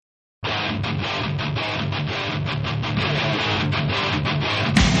You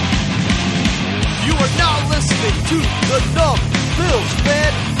are now listening to the Numb Bills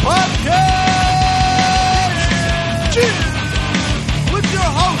Fan Podcast! Cheers! With your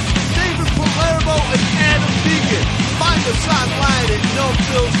hosts, David Palermo and Adam Deacon. Find us online at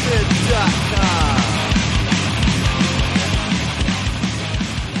numbbillsfan.com.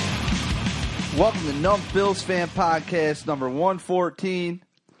 Welcome to Numb Bills Fan Podcast number 114.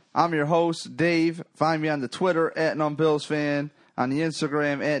 I'm your host, Dave. Find me on the Twitter at Numb Bills Fan, on the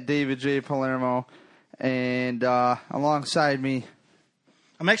Instagram at David J. Palermo, and alongside me,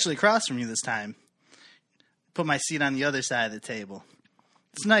 I'm actually across from you this time. Put my seat on the other side of the table.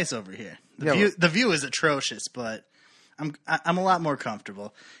 It's nice over here. The view is atrocious, but I'm a lot more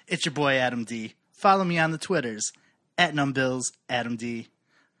comfortable. It's your boy Adam D. Follow me on the Twitters at Numbbills Adam D.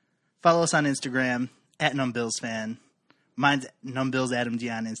 Follow us on Instagram at NumbBillsFan. Mine's Numbbills Adam D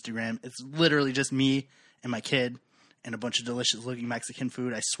on Instagram. It's literally just me and my kid and a bunch of delicious looking Mexican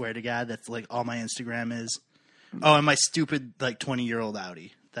food. I swear to God, that's like all my Instagram is. Oh, and my stupid like 20-year-old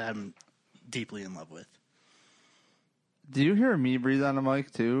Audi that I'm deeply in love with. Do you hear me breathe on the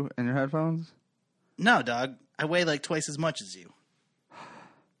mic too in your headphones? No, dog. I weigh like twice as much as you.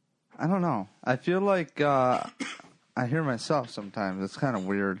 I don't know. I feel like I hear myself sometimes. It's kind of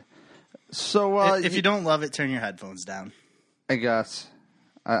weird. So if you don't love it, turn your headphones down. I guess.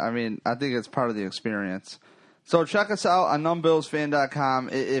 I mean, I think it's part of the experience. So check us out on numbbillsfan.com.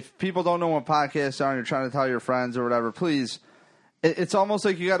 If people don't know what podcasts are and you're trying to tell your friends or whatever, please, it's almost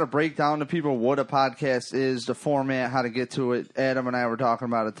like you got to break down to people what a podcast is, the format, how to get to it. Adam and I were talking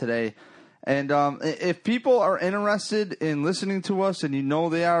about it today. And if people are interested in listening to us and you know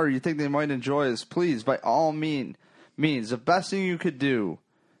they are or you think they might enjoy us, please, by all means, the best thing you could do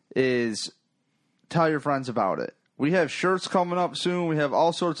is tell your friends about it. We have shirts coming up soon. We have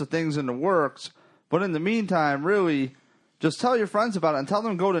all sorts of things in the works. But in the meantime, really, just tell your friends about it and tell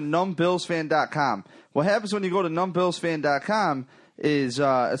them to go to numbbillsfan.com. What happens when you go to numbbillsfan.com is,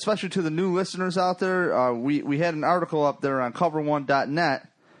 especially to the new listeners out there, we had an article up there on cover1.net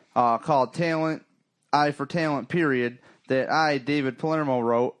called Talent, I for Talent, period, that I, David Palermo,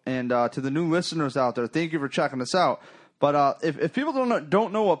 wrote. And to the new listeners out there, thank you for checking us out. But if people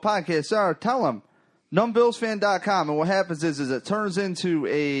don't know what podcasts are, tell them. numbbillsfan.com. And what happens is it turns into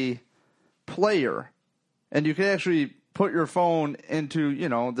a player, and you can actually put your phone into,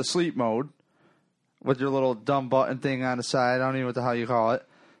 the sleep mode with your little dumb button thing on the side. I don't even know what the hell you call it.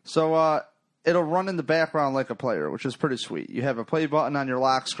 So it'll run in the background like a player, which is pretty sweet. You have a play button on your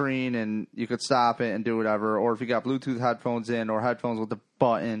lock screen, and you could stop it and do whatever. Or if you got Bluetooth headphones in or headphones with the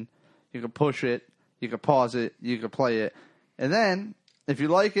button, you can push it, you can pause it, you can play it. And then, if you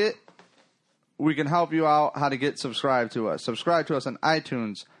like it, we can help you out how to get subscribed to us. Subscribe to us on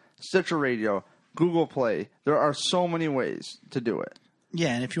iTunes, Stitcher Radio, Google Play. There are so many ways to do it.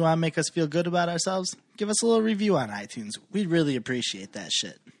 Yeah, and if you want to make us feel good about ourselves, give us a little review on iTunes. We'd really appreciate that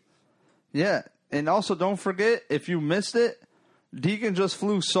shit. Yeah, and also don't forget, if you missed it, Deacon just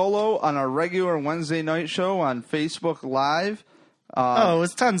flew solo on our regular Wednesday night show on Facebook Live. It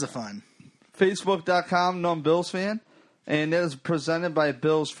was tons of fun. Facebook.com, NumbBillsFan. And it is presented by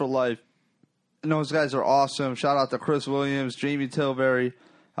Bills for Life. And those guys are awesome. Shout out to Chris Williams, Jamie Tilbury,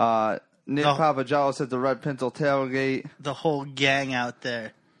 Nick Papagelos at the Red Pinto Tailgate. The whole gang out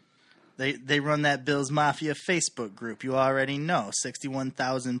there. They run that Bills Mafia Facebook group. You already know,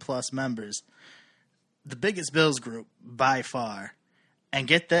 61,000 plus members. The biggest Bills group by far. And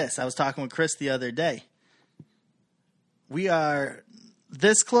get this, I was talking with Chris the other day. We are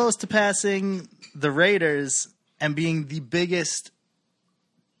this close to passing the Raiders and being the biggest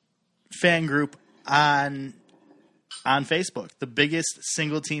fan group on Facebook, the biggest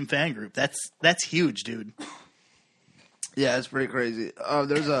single team fan group. That's huge, dude. Yeah, it's pretty crazy.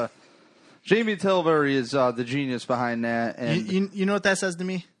 There's Jamie Tilbury is the genius behind that, and you know what that says to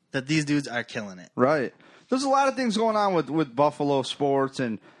me? That these dudes are killing it. Right. There's a lot of things going on with Buffalo sports,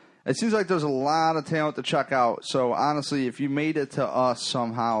 and it seems like there's a lot of talent to check out. So honestly, if you made it to us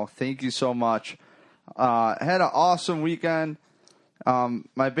somehow, thank you so much. Had an awesome weekend.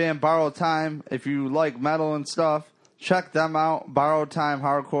 My band Borrowed Time, if you like metal and stuff, check them out. Borrowed Time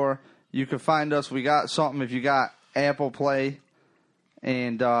Hardcore. You can find us. We got something if you got Apple Play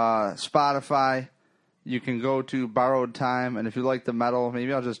and Spotify. You can go to Borrowed Time, and if you like the metal,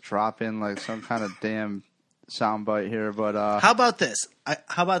 maybe I'll just drop in like some kind of damn soundbite here. But how about this?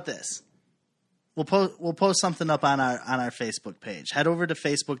 We'll post something up on our Facebook page. Head over to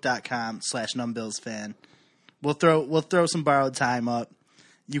facebook.com/numbbillsfan. We'll throw some Borrowed Time up.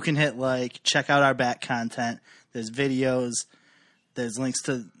 You can hit check out our back content. There's videos. There's links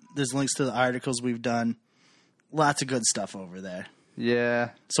to There's links to the articles we've done. Lots of good stuff over there.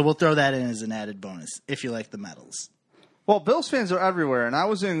 Yeah. So we'll throw that in as an added bonus if you like the medals. Well, Bills fans are everywhere,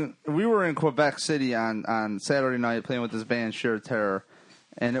 and we were in Quebec City on Saturday night playing with this band Sheer Terror,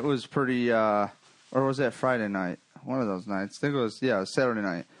 and it was pretty, or was that Friday night? One of those nights. I think it was Saturday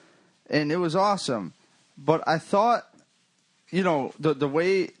night. And it was awesome. But I thought, the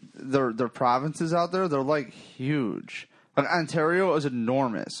way their provinces out there, they're like huge. Like Ontario is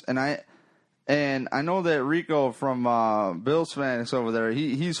enormous, and I know that Rico from Bills Fans over there,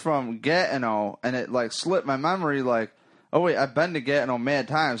 he's from Gatineau, and it like slipped my memory like, oh wait, I've been to Gatineau mad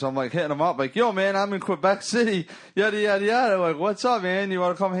times. So I'm like hitting him up like, yo man, I'm in Quebec City, yada yada yada. I'm like, what's up, man? You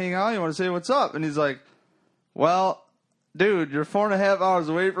want to come hang out? You want to say what's up? And he's like, well, dude, you're 4.5 hours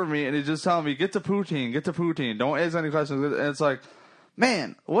away from me, and he's just telling me, get to poutine. Don't ask any questions. And it's like,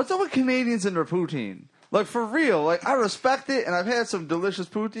 man, what's up with Canadians and their poutine? Like, for real. Like, I respect it, and I've had some delicious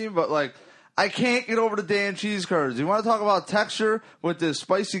poutine, but, like, I can't get over the damn cheese curds. You want to talk about texture with this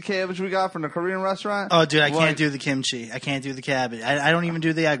spicy cabbage we got from the Korean restaurant? Oh, dude, I can't do the kimchi. I can't do the cabbage. I don't even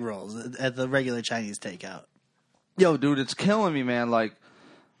do the egg rolls at the regular Chinese takeout. Yo, dude, it's killing me, man. Like,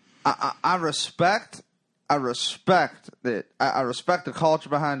 I respect it. I respect the culture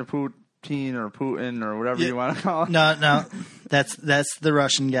behind the poutine or Putin or whatever you want to call it. No, that's the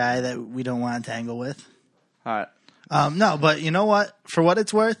Russian guy that we don't want to tangle with. All right. No, but you know what? For what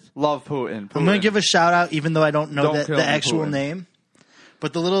it's worth, love Putin. I'm going to give a shout out, even though I don't know the actual name.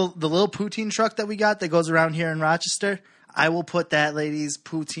 But the little poutine truck that we got that goes around here in Rochester, I will put that lady's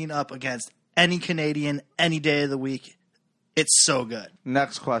poutine up against any Canadian any day of the week. It's so good.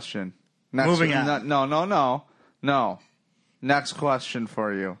 Next question. Moving on. No. Next question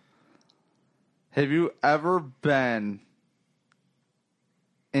for you. Have you ever been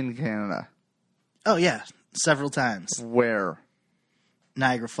in Canada? Oh, yeah. Several times. Where?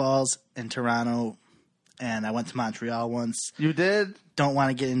 Niagara Falls and Toronto, and I went to Montreal once. You did? Don't want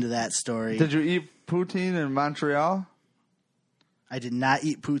to get into that story. Did you eat poutine in Montreal? I did not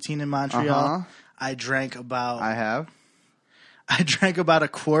eat poutine in Montreal. Uh-huh. I drank about a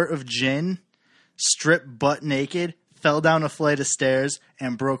quart of gin, stripped butt naked, fell down a flight of stairs,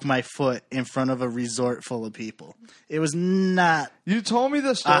 and broke my foot in front of a resort full of people. It was not You told me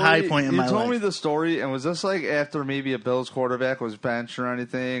the story. a high point in my life. You told me the story, and was this like after maybe a Bills quarterback was benched or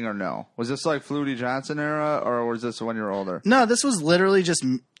anything, or no? Was this like Flutie Johnson era, or was this when you were older? No, this was literally just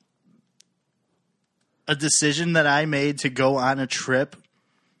a decision that I made to go on a trip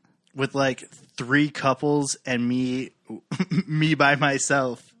with like 3 couples and me by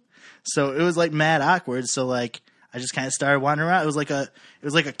myself. So it was like mad awkward. So like I just kind of started wandering around. It was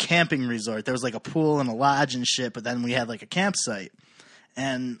like a camping resort. There was like a pool and a lodge and shit, but then we had like a campsite.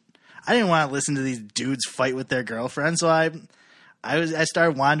 And I didn't want to listen to these dudes fight with their girlfriends, so I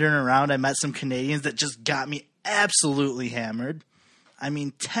started wandering around. I met some Canadians that just got me absolutely hammered. I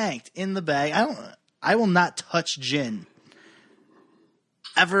mean, tanked in the bag. I will not touch gin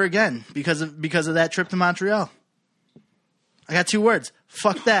ever again because of that trip to Montreal. I got 2 words.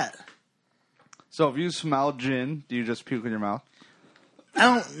 Fuck that. So if you smell gin, do you just puke in your mouth?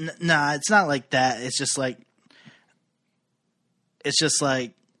 Nah, it's not like that. It's just like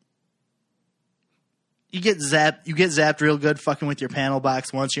you get zapped real good fucking with your panel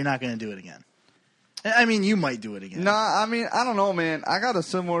box once. You're not going to do it again. I mean, you might do it again. Nah, I mean, I don't know, man. I got a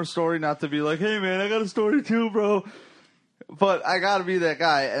similar story, not to be like, hey, man, I got a story too, bro. But I got to be that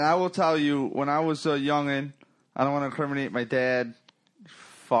guy. And I will tell you, when I was a youngin', I don't want to incriminate my dad.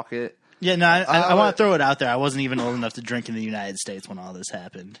 Fuck it. Yeah, no, I want to throw it out there. I wasn't even old enough to drink in the United States when all this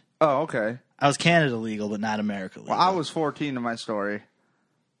happened. Oh, okay. I was Canada legal, but not America legal. Well, I was 14 in my story.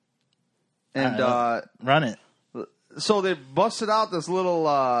 And run it. So they busted out this little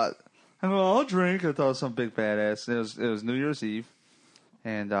I go, I'll drink. I thought it was some big badass. It was New Year's Eve.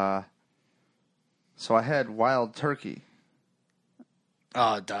 And so I had wild turkey.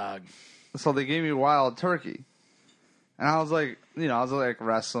 Oh, dog. So they gave me wild turkey. And I was like,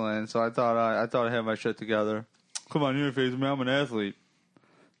 wrestling, so I thought I had my shit together. Come on, you ain't phase me. I'm an athlete.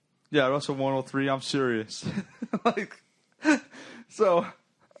 Yeah, I wrestle 103. I'm serious. So,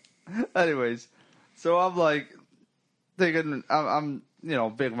 anyways, so I'm like thinking I'm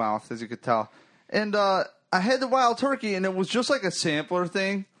big mouth, as you could tell, and I had the wild turkey, and it was just like a sampler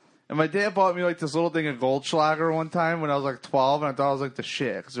thing. And my dad bought me like this little thing of Goldschlager one time when I was like 12, and I thought I was like the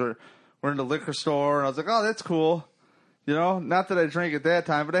shit because we're in the liquor store, and I was like, oh, that's cool. Not that I drank at that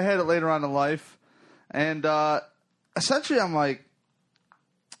time, but I had it later on in life. And essentially I'm like,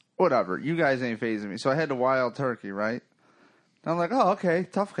 whatever, you guys ain't phasing me. So I had the wild turkey, right? And I'm like, oh, okay,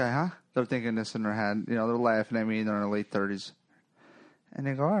 tough guy, huh? They're thinking this in their head. They're laughing at me, and they're in their late 30s. And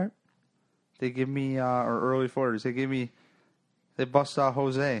they go, all right. They give me, or early 40s, they bust out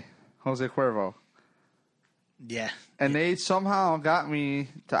Jose Cuervo. Yeah. And they somehow got me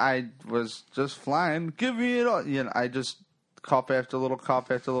I was just flying, give me it all. I just cup after little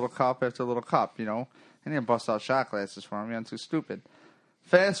cup after little cup after little cup, And they didn't bust out shot glasses for me. I'm too stupid.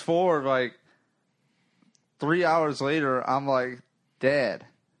 Fast forward, 3 hours later, I'm like, Dad.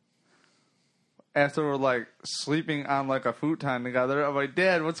 After we're sleeping on a futon together, I'm like,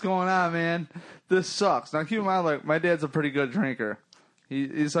 Dad, what's going on, man? This sucks. Now keep in mind, my dad's a pretty good drinker.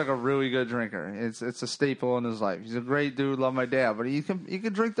 He's a really good drinker. It's a staple in his life. He's a great dude. Love my dad, but he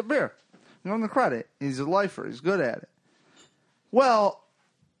can drink the beer. Give him the credit. He's a lifer. He's good at it. Well,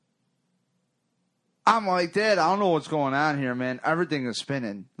 I'm like, Dad, I don't know what's going on here, man. Everything is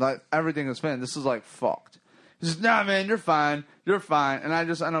spinning. Everything is spinning. This is fucked. He says, nah, man, you're fine. You're fine. And I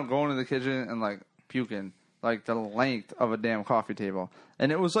just end up going to the kitchen and, puking, the length of a damn coffee table.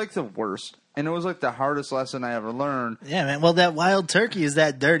 And it was, the worst. And it was, the hardest lesson I ever learned. Yeah, man. Well, that wild turkey is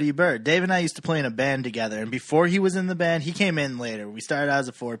that dirty bird. Dave and I used to play in a band together. And before he was in the band, he came in later. We started out as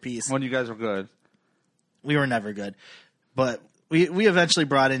a 4-piece. When you guys were good. We were never good. But we eventually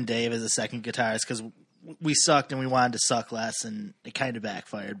brought in Dave as a second guitarist because we sucked and we wanted to suck less. And it kind of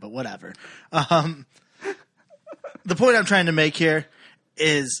backfired, but whatever. The point I'm trying to make here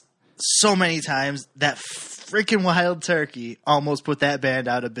is so many times that freaking wild turkey almost put that band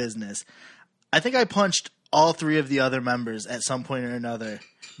out of business. I think I punched all 3 of the other members at some point or another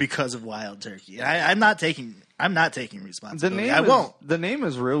because of wild turkey. I'm not taking responsibility. I won't. The name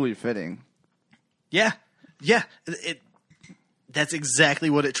is really fitting. Yeah. That's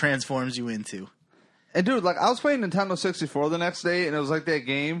exactly what it transforms you into. And dude, I was playing Nintendo 64 the next day, and it was that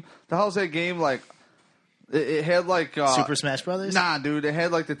game. The hell's that game It had Super Smash Brothers? Nah, dude. It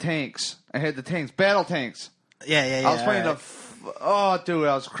had the tanks. I had the tanks. Battle tanks. Yeah. I was playing dude,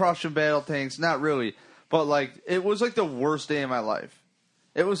 I was crushing battle tanks. Not really. But it was the worst day of my life.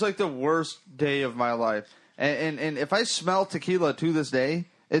 It was the worst day of my life. And if I smell tequila to this day,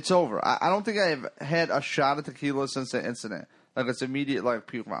 it's over. I don't think I've had a shot of tequila since the incident. It's immediate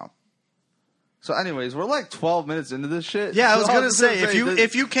puke mouth. So, anyways, we're 12 minutes into this shit. Yeah, I was gonna say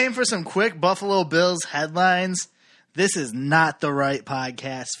if you came for some quick Buffalo Bills headlines, this is not the right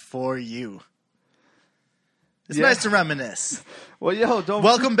podcast for you. It's nice to reminisce. Well,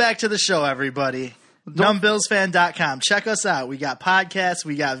 welcome back to the show, everybody. NumbBillsFan.com. Check us out. We got podcasts.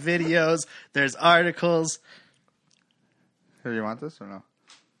 We got videos. There's articles. Here, you want this or no?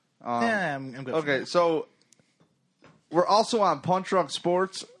 I'm good. Okay, so we're also on Punch Drunk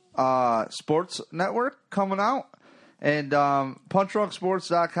Sports. Sports Network coming out, and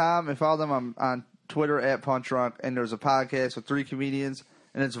punchdrunksports.com, and follow them on Twitter at punchdrunk, and there's a podcast with 3 comedians,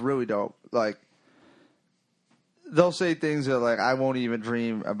 and it's really dope. They'll say things that I won't even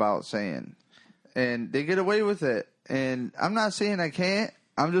dream about saying, and they get away with it. And I'm not saying I can't.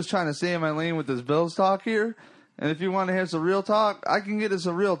 I'm just trying to stay in my lane with this Bills talk here. And if you want to have some real talk, I can get us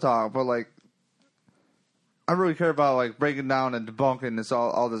some real talk, but I really care about breaking down and debunking this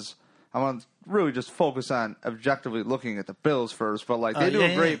all this. I want to really just focus on objectively looking at the Bills first. But they do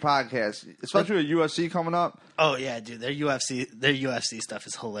a great podcast, especially with UFC coming up. Oh yeah, dude, their UFC stuff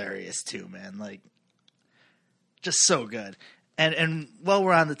is hilarious too, man. Just so good. And while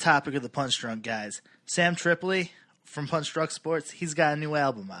we're on the topic of the Punch Drunk guys, Sam Tripoli from Punch Drunk Sports, he's got a new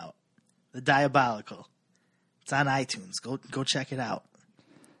album out, The Diabolical. It's on iTunes. Go check it out.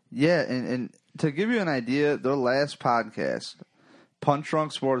 Yeah, and to give you an idea, their last podcast, Punch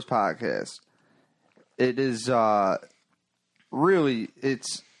Drunk Sports Podcast, it is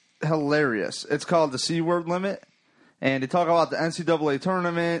it's hilarious. It's called The C-Word Limit, and they talk about the NCAA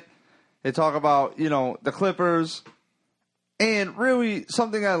tournament. They talk about, the Clippers. And really,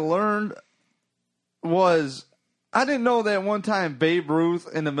 something I learned was I didn't know that one time Babe Ruth,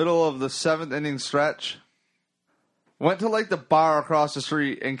 in the middle of the 7th inning stretch, went to the bar across the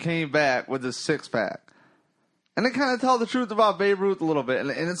street and came back with his 6-pack. And they kind of tell the truth about Babe Ruth a little bit.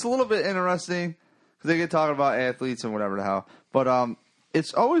 And it's a little bit interesting because they get talking about athletes and whatever the hell. But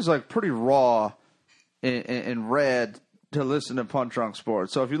it's always pretty raw and rad to listen to Punch Drunk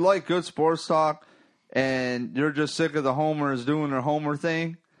Sports. So if you like good sports talk and you're just sick of the homers doing their homer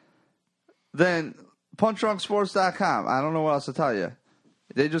thing, then punchdrunksports.com. I don't know what else to tell you.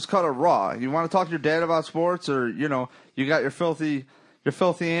 They just cut it raw. You want to talk to your dad about sports, or you got your filthy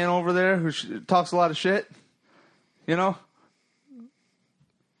aunt over there who talks a lot of shit. That's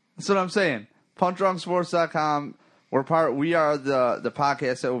what I'm saying. Punchdrunksports.com. We are the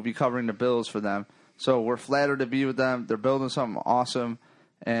podcast that will be covering the Bills for them. So we're flattered to be with them. They're building something awesome,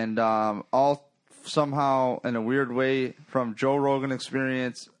 and all somehow, in a weird way, from Joe Rogan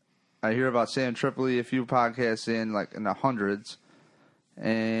Experience, I hear about Sam Tripoli a few podcasts in the hundreds,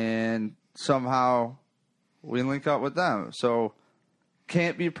 and somehow we link up with them. So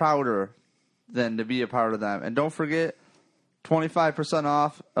can't be prouder than to be a part of them. And don't forget, 25%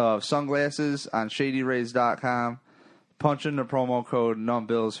 off of sunglasses on ShadyRays.com. Punch in the promo code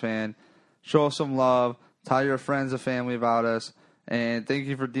NumbBillsFan. Show us some love. Tell your friends and family about us. And thank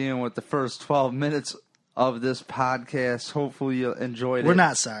you for dealing with the first 12 minutes of this podcast. Hopefully you enjoyed it. We're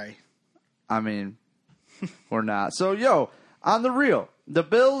not sorry. I mean, we're not. So, on the real, the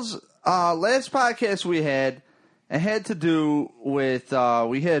Bills, last podcast we had, it had to do with,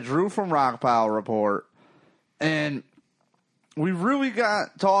 we had Drew from Rockpile Report, and we really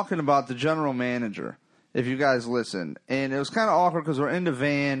got talking about the general manager, if you guys listen. And it was kind of awkward because we're in the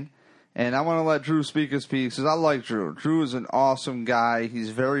van, and I want to let Drew speak his piece because I like Drew. Drew is an awesome guy.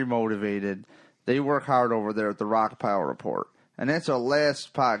 He's very motivated. They work hard over there at the Rockpile Report. And that's our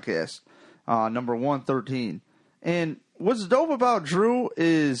last podcast, number 113. And what's dope about Drew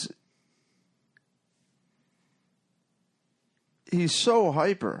is he's so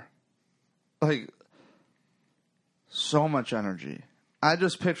hyper. So much energy. I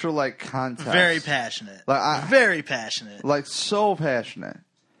just picture contests. Very passionate. Very passionate. So passionate.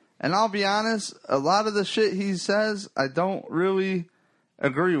 And I'll be honest, a lot of the shit he says, I don't really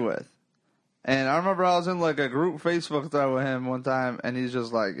agree with. And I remember I was in a group Facebook thread with him one time, and he's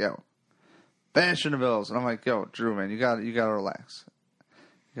just like, yo, bashing the Bills. And I'm like, yo, Drew, man, you gotta relax.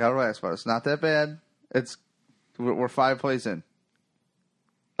 You gotta relax, but it's not that bad. We're 5 plays in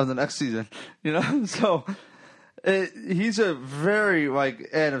of the next season, So he's a very, like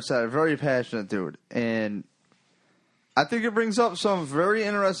Adam said, a very passionate dude, and I think it brings up some very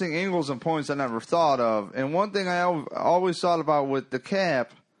interesting angles and points I never thought of. And one thing I always thought about with the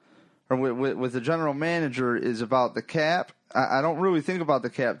cap, or with the general manager, is about the cap. I don't really think about the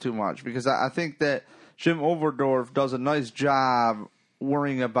cap too much because I think that Jim Overdorf does a nice job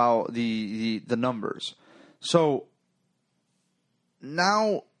worrying about the numbers. So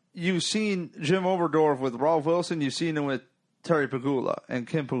now you've seen Jim Overdorf with Rolf Wilson. You've seen him with Terry Pagula and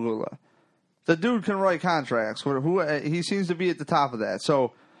Kim Pagula. The dude can write contracts. He seems to be at the top of that.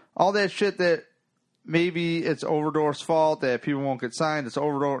 So all that shit that maybe it's Overdorf's fault that people won't get signed, it's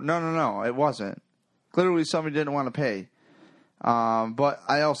Overdorf. No, it wasn't. Clearly somebody didn't want to pay. But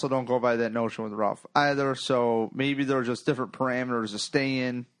I also don't go by that notion with Rolf either. So maybe there are just different parameters to stay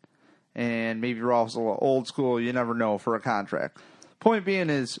in. And maybe Rolf's a little old school. You never know for a contract. Point being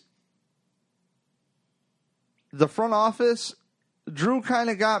is, the front office, Drew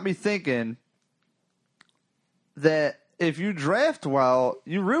kind of got me thinking that if you draft well,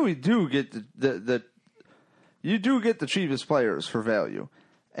 you really do get the cheapest players for value.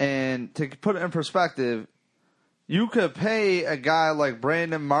 And to put it in perspective, you could pay a guy like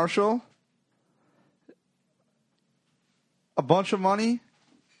Brandon Marshall a bunch of money,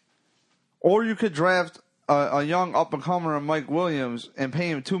 or you could draft a young up-and-comer in Mike Williams and pay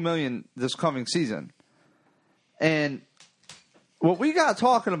him $2 million this coming season. And what we got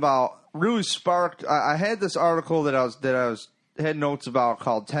talking about really sparked. I had this article that I had notes about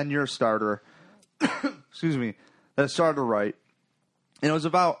called 10-Year Starter. Excuse me, that I started to write, and it was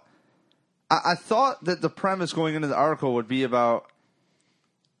about. I thought that the premise going into the article would be about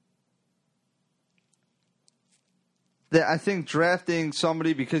that I think drafting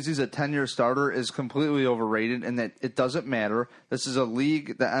somebody because he's a 10-year starter is completely overrated, and that it doesn't matter. This is a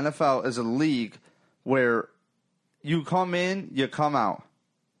league. The NFL is a league where you come in, you come out.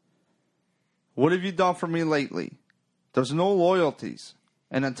 What have you done for me lately? There's no loyalties.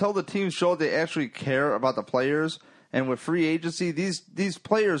 And until the teams show they actually care about the players, and with free agency, these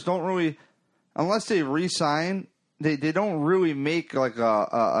players don't really, unless they re-sign, they don't really make like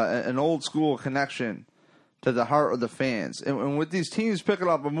an old school connection to the heart of the fans. And with these teams picking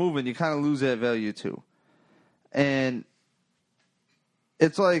up and moving, you kind of lose that value too. And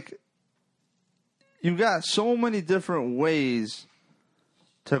it's like you got so many different ways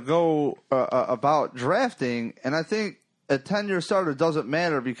to go about drafting, and I think a 10-year starter doesn't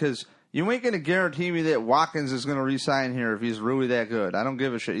matter because you ain't going to guarantee me that Watkins is going to re-sign here if he's really that good. I don't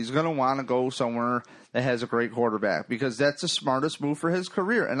give a shit. He's going to want to go somewhere that has a great quarterback because that's the smartest move for his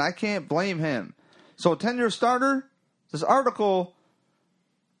career, and I can't blame him. So a 10-year starter, this article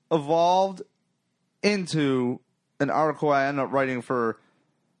evolved into an article I ended up writing for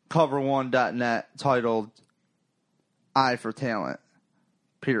CoverOne.net titled Eye for Talent,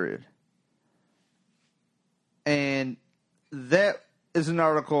 period. And that is an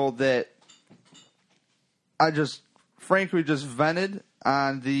article that I just frankly just vented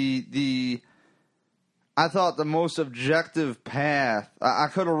on the I thought the most objective path, I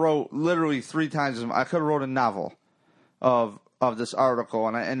could have wrote literally 3 times. I could have wrote a novel of this article,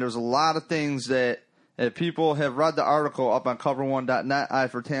 and there's a lot of things that if people have read the article up on cover1.net, Eye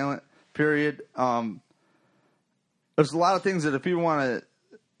for Talent, period. There's a lot of things that if people want to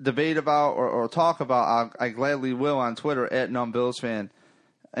debate about or talk about, I gladly will on Twitter at NumbBillsFan.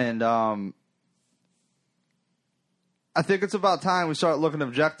 And I think it's about time we start looking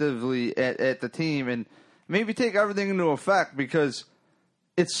objectively at the team and maybe take everything into effect, because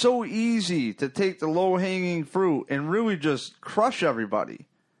it's so easy to take the low-hanging fruit and really just crush everybody.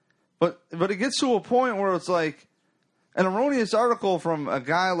 But it gets to a point where it's like an erroneous article from a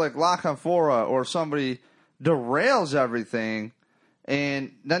guy like La Canfora or somebody derails everything,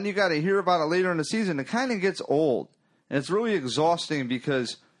 and then you got to hear about it later in the season. It kind of gets old, and it's really exhausting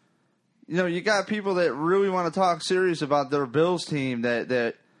because, you know, you got people that really want to talk serious about their Bills team,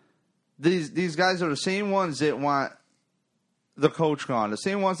 that these guys are the same ones that want the coach gone, the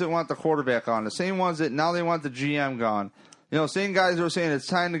same ones that want the quarterback gone, the same ones that now they want the GM gone. You know, same guys who are saying it's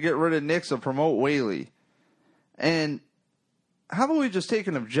time to get rid of Nix and promote Whaley. And how about we just take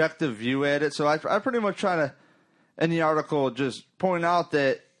an objective view at it? So I pretty much try to, in the article, just point out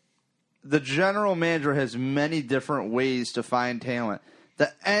that the general manager has many different ways to find talent.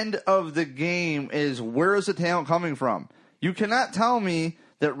 The end of the game is, where is the talent coming from? You cannot tell me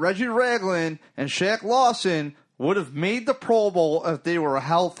that Reggie Ragland and Shaq Lawson would have made the Pro Bowl if they were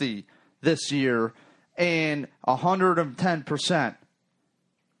healthy this year and 110%.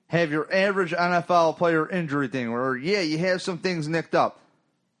 Have your average NFL player injury thing where, yeah, you have some things nicked up.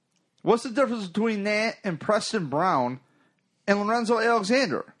 What's the difference between that and Preston Brown and Lorenzo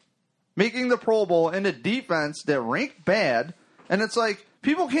Alexander making the Pro Bowl in a defense that ranked bad? And it's like,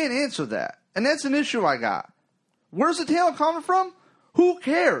 people can't answer that. And that's an issue I got. Where's the talent coming from? Who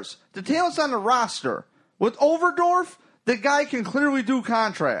cares? The talent's on the roster. With Overdorf, the guy can clearly do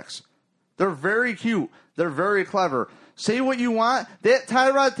contracts. They're very cute. They're very clever. Say what you want. That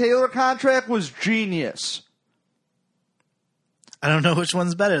Tyrod Taylor contract was genius. I don't know which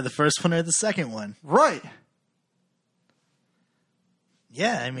one's better, the first one or the second one. Right.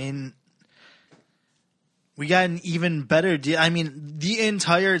 Yeah, I mean, we got an even better deal. I mean, the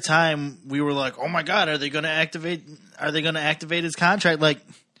entire time we were like, "Oh my God, are they going to activate his contract?" Like,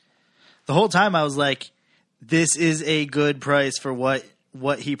 the whole time I was like, "This is a good price for what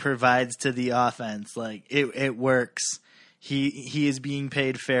he provides to the offense. Like, it works. He is being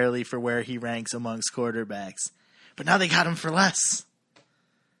paid fairly for where he ranks amongst quarterbacks." But now they got him for less.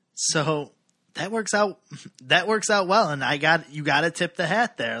 So that works out well, and you got to tip the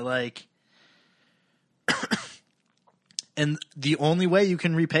hat there, like. And the only way you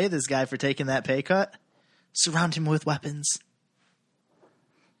can repay this guy for taking that pay cut, surround him with weapons.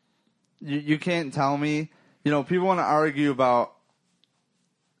 You can't tell me, you know, people want to argue about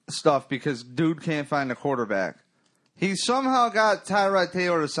stuff because dude can't find a quarterback. He somehow got Tyrod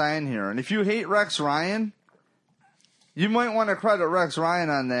Taylor to sign here. And if you hate Rex Ryan, you might want to credit Rex Ryan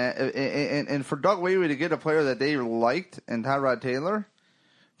on that. And for Doug Whaley to get a player that they liked and Tyrod Taylor,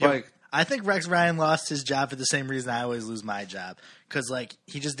 like, I think Rex Ryan lost his job for the same reason I always lose my job. Because, like,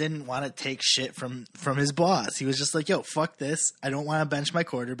 he just didn't want to take shit from his boss. He was just like, yo, fuck this. I don't want to bench my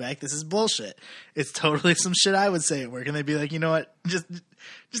quarterback. This is bullshit. It's totally some shit I would say at work. And they'd be like, you know what? Just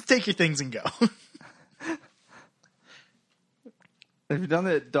take your things and go. Have you done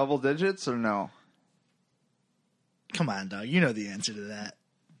it double digits or no? Come on, dog. You know the answer to that.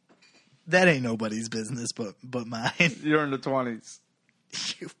 That ain't nobody's business but mine. You're in the 20s.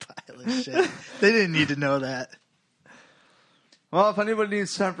 You pile of shit. They didn't need to know that. Well, if anybody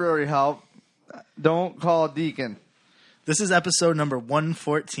needs temporary help, don't call Deacon. This is episode number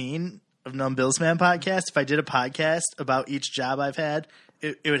 114 of Numb Bills Fan Podcast. If I did a podcast about each job I've had,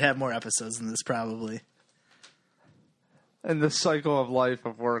 it would have more episodes than this probably. And the cycle of life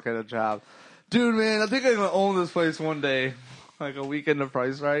of work at a job. Dude, man, I think I'm going to own this place one day. Like a week into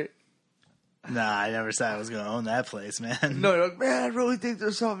Price Right. Nah, I never said I was going to own that place, man. No, you're like, man, I really think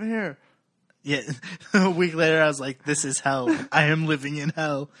there's something here. Yeah, a week later I was like, this is hell. I am living in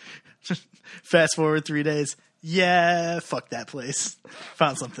hell. Fast forward 3 days. Yeah, fuck that place.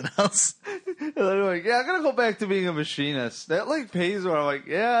 Found something else. And they're like, yeah, I'm going to go back to being a machinist. That, like, pays where I'm like,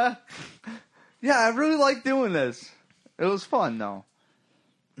 yeah, I really like doing this. It was fun, though.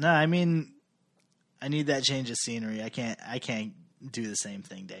 No, I mean, I need that change of scenery. I can't do the same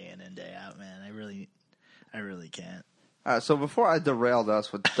thing day in and day out, man. I really can't. All right, so before I derailed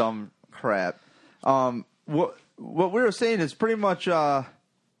us with dumb crap, what we were saying is pretty much, Tyrod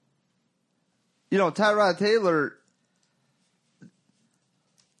Taylor,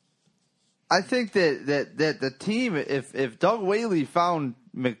 I think that the team, if Doug Whaley found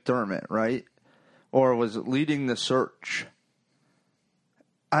McDermott, right, or was leading the search,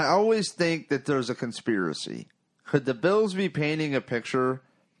 I always think that there's a conspiracy. Could the Bills be painting a picture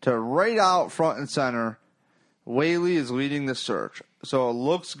to right out front and center, Whaley is leading the search? So it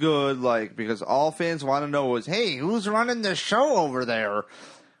looks good, like, because all fans want to know is, hey, who's running the show over there?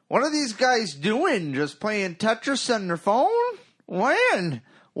 What are these guys doing? Just playing Tetris on their phone? When?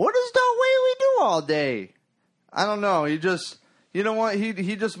 What does Doug Whaley do all day? I don't know. He just, you know what? He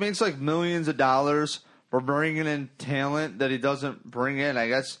just makes like millions of dollars for bringing in talent that he doesn't bring in. I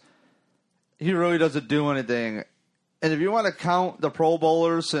guess he really doesn't do anything. And if you want to count the Pro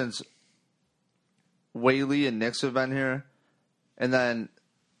Bowlers since Whaley and Nix have been here, and then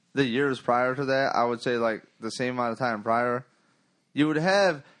the years prior to that, I would say like the same amount of time prior, you would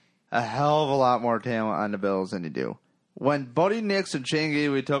have a hell of a lot more talent on the Bills than you do. When Buddy Nix and Shane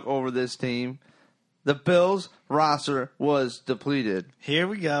Gateway took over this team, the Bills roster was depleted. Here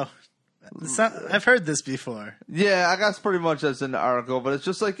we go. I've heard this before. Yeah, I guess pretty much that's in the article, but it's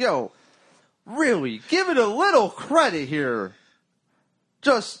just like, yo, really, give it a little credit here.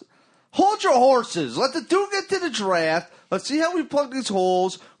 Just hold your horses. Let the dude get to the draft. Let's see how we plug these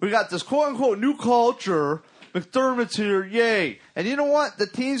holes. We got this quote-unquote new culture. McDermott's here, yay. And you know what? The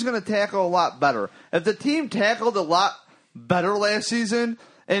team's going to tackle a lot better. If the team tackled a lot better last season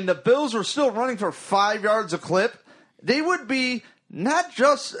and the Bills were still running for 5 yards a clip, they would be not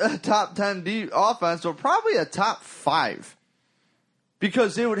just a top 10 offense, but probably a top 5.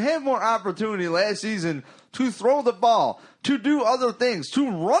 Because they would have more opportunity last season to throw the ball, to do other things,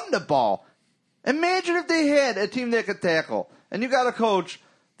 to run the ball. Imagine if they had a team that could tackle. And you got a coach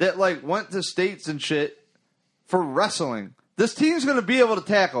that like went to states and shit for wrestling. This team's going to be able to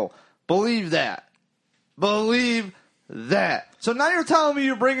tackle. Believe that. Believe that. So now you're telling me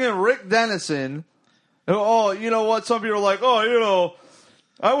you're bringing Rick Dennison. Oh, you know what? Some people are like, oh, you know,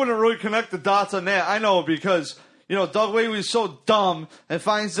 I wouldn't really connect the dots on that. I know because, you know, Doug Whaley's so dumb and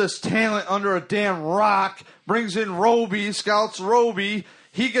finds this talent under a damn rock, brings in Roby, scouts Roby.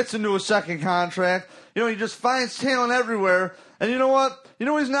 He gets into a second contract. You know, he just finds talent everywhere. And you know what? You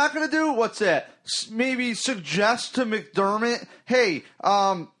know what he's not going to do? What's that? Maybe suggest to McDermott, hey,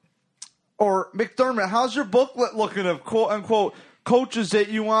 or McDermott, how's your booklet looking of quote-unquote coaches that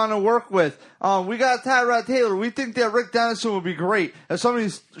you want to work with? We got Tyrod Taylor. We think that Rick Dennison would be great. If somebody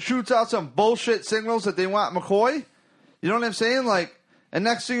shoots out some bullshit signals that they want McCoy, you know what I'm saying? Like, and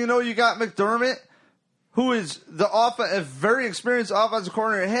next thing you know, you got McDermott, who is a very experienced offensive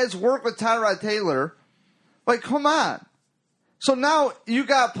coordinator, has worked with Tyrod Taylor. Like, come on. So now you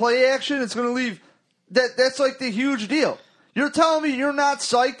got play action. It's going to leave. That's like the huge deal. You're telling me you're not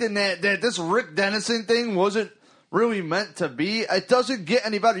psyched in that this Rick Dennison thing wasn't really meant to be? It doesn't get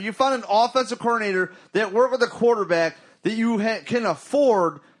any better. You found an offensive coordinator that worked with a quarterback that you can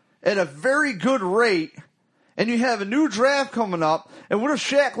afford at a very good rate, and you have a new draft coming up. And what if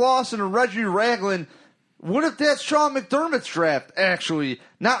Shaq Lawson and Reggie Ragland? What if that's Sean McDermott's draft, actually,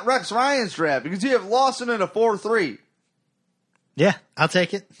 not Rex Ryan's draft? Because you have Lawson in a 4-3. Yeah, I'll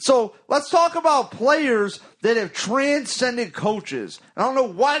take it. So let's talk about players that have transcended coaches. I don't know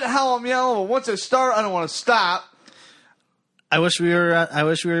why the hell I'm yelling, but once I start, I don't want to stop. I wish we were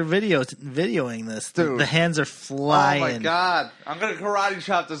videoing this. Dude. The hands are flying. Oh my god! I'm gonna karate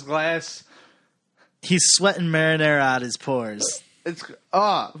chop this glass. He's sweating marinara out his pores. But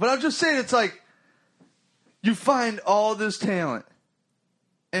I'm just saying, it's like you find all this talent,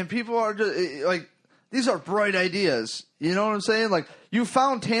 and people are just like, these are bright ideas. You know what I'm saying? Like, you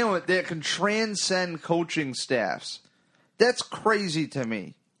found talent that can transcend coaching staffs. That's crazy to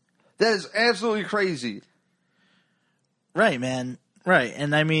me. That is absolutely crazy. Right, man. Right.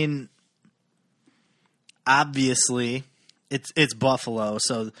 And I mean, obviously, it's Buffalo,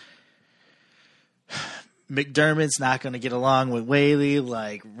 so McDermott's not going to get along with Whaley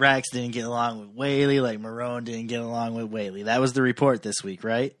like Rex didn't get along with Whaley, like Marone didn't get along with Whaley. That was the report this week,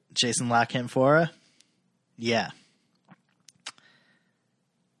 right? Jason LaCanfora? Yeah.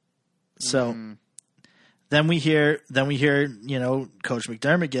 So then we hear, you know, Coach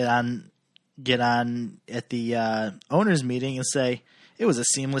McDermott get on at the owners meeting and say it was a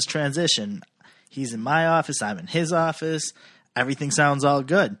seamless transition. He's in my office, I'm in his office. Everything sounds all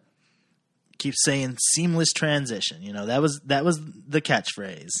good. Keep saying seamless transition. You know, that was the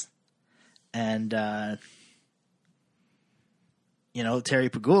catchphrase. And you know, Terry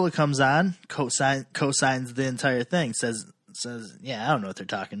Pagula comes on, co-signs the entire thing, says, yeah, I don't know what they're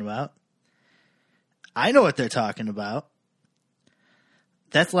talking about. I know what they're talking about.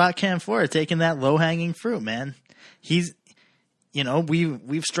 That's LaCanfora taking that low-hanging fruit, man. He's you know,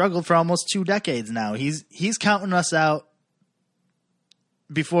 we've struggled for almost 2 decades now. He's counting us out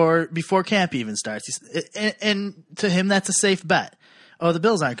before camp even starts. And to him, that's a safe bet. Oh, the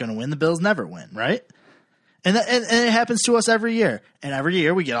Bills aren't going to win. The Bills never win, right? And it happens to us every year. And every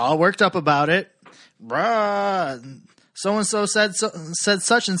year we get all worked up about it. So-and-so said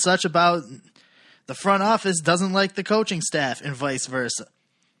such and such about the front office doesn't like the coaching staff and vice versa.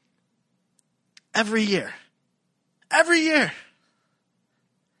 Every year.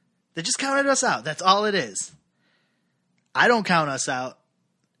 They just counted us out. That's all it is. I don't count us out.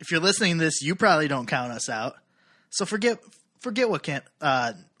 If you're listening to this, you probably don't count us out. So forget what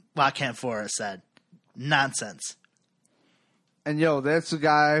Lock Forrest said. Nonsense. And that's the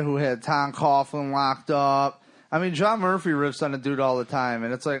guy who had Tom Coughlin locked up. I mean, John Murphy riffs on the dude all the time,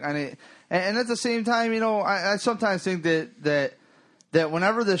 and it's like, and at the same time, I sometimes think that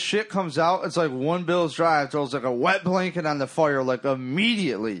whenever this shit comes out, it's like one Bills drive throws like a wet blanket on the fire, like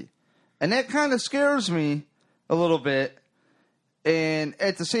immediately, and that kind of scares me a little bit. And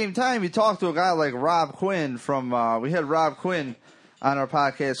at the same time, you talk to a guy like Rob Quinn from we had Rob Quinn on our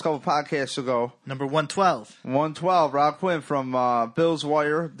podcast a couple podcasts ago. Number 112. 112, Rob Quinn from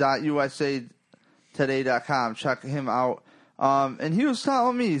BillsWire.usatoday.com. Check him out. And he was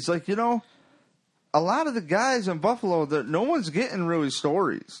telling me, he's like, a lot of the guys in Buffalo, no one's getting really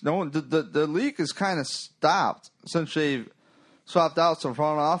stories. No one, the league is kind of stopped since they've swapped out some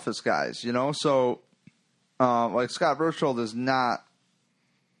front office guys, So, like Scott Berchtold is not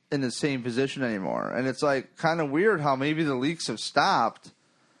in the same position anymore. And it's like kind of weird how maybe the leaks have stopped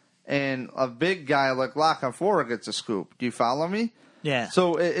and a big guy like Lockenfora gets a scoop. Do you follow me? Yeah.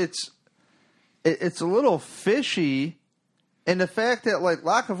 So it's a little fishy. And the fact that like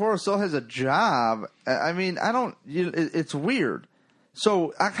Lockenfora still has a job, I mean, it's weird.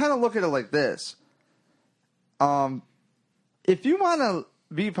 So I kind of look at it like this. If you want to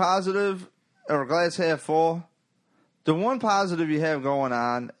be positive or glass half full, the one positive you have going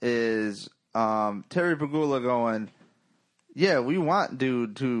on is Terry Pegula going, yeah, we want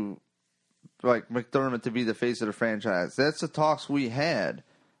dude to, like McDermott to be the face of the franchise. That's the talks we had,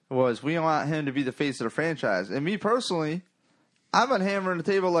 was we want him to be the face of the franchise. And me personally, I've been hammering the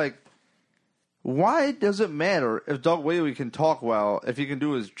table like, why does it matter if Doug Whaley can talk well if he can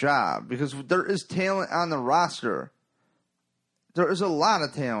do his job? Because there is talent on the roster. There is a lot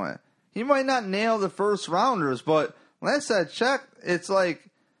of talent. He might not nail the first rounders, but last I checked, it's like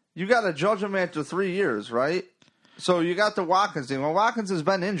you got to judge him after 3 years, right? So you got the Watkins thing. Well, Watkins has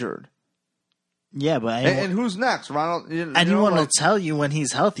been injured. Yeah, but and who's next, Ronald? Anyone will tell you when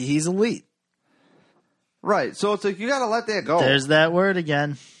he's healthy, he's elite. Right. So it's like you got to let that go. There's that word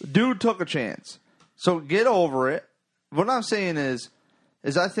again. Dude took a chance. So get over it. What I'm saying is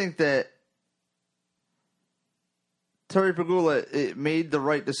I think that Terry Pegula made the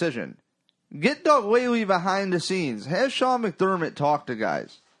right decision. Get Doug Whaley behind the scenes. Have Sean McDermott talk to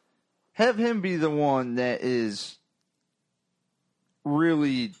guys. Have him be the one that is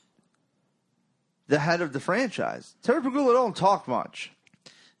really the head of the franchise. Terry Pegula don't talk much.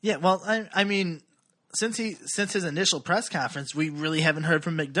 Yeah, well, I mean, since his initial press conference, we really haven't heard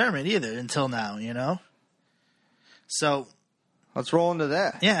from McDermott either until now, So let's roll into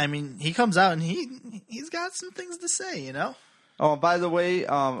that. Yeah, I mean, he comes out and he's got some things to say, Oh, by the way,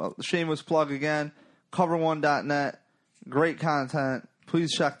 shameless plug again, cover1.net, great content.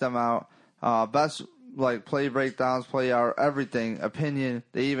 Please check them out. Best play breakdowns, play hour, everything, opinion.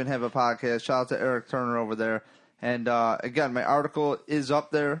 They even have a podcast. Shout out to Eric Turner over there. And again, my article is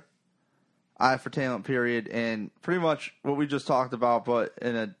up there, Eye for Talent period, and pretty much what we just talked about, but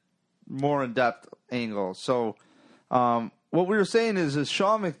in a more in-depth angle. So what we were saying is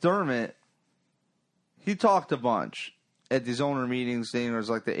Sean McDermott, he talked a bunch at these owner meetings. There was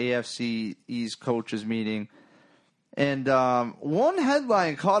like the AFC East coaches meeting. And one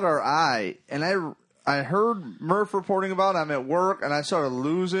headline caught our eye, and I heard Murph reporting about it. I'm at work, and I started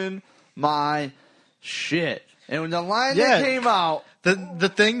losing my shit. And when the line that came out... The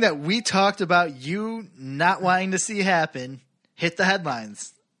thing that we talked about you not wanting to see happen hit the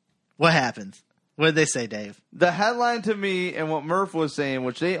headlines. What happened? What did they say, Dave? The headline to me and what Murph was saying,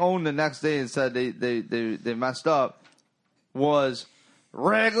 which they owned the next day and said they messed up, was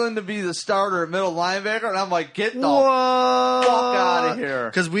Ragland to be the starter at middle linebacker. And I'm like, get the fuck out of here.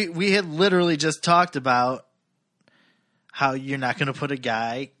 Because we had literally just talked about how you're not going to put a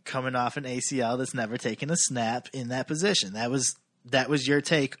guy coming off an ACL that's never taken a snap in that position. That was your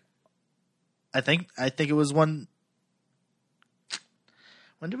take. I think it was one.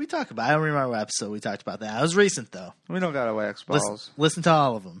 When did we talk about it? I don't remember what episode we talked about that. It was recent, though. We don't got to wax balls. Listen to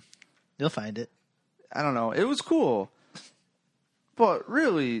all of them. You'll find it. I don't know. It was cool. But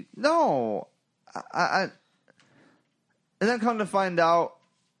really, no. And then come to find out,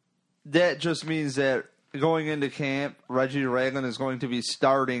 that just means that going into camp, Reggie Ragland is going to be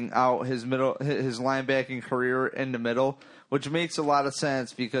starting out his linebacking career in the middle, which makes a lot of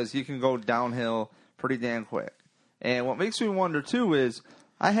sense because he can go downhill pretty damn quick. And what makes me wonder, too, is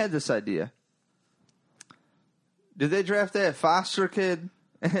I had this idea. Did they draft that Foster kid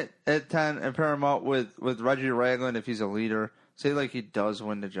at 10 and pair him up with Reggie Ragland if he's a leader? Say like he does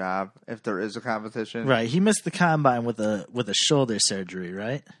win the job if there is a competition. Right. He missed the combine with a shoulder surgery,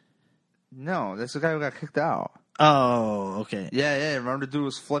 right? No, that's the guy who got kicked out. Oh, okay. Yeah. Remember the dude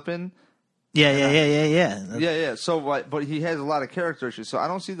was flipping? Yeah. So, but he has a lot of character issues. So I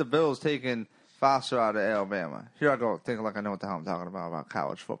don't see the Bills taking Foster out of Alabama. Here I go thinking like I know what the hell I'm talking about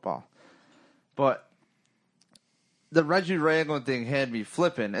college football. But the Reggie Ragland thing had me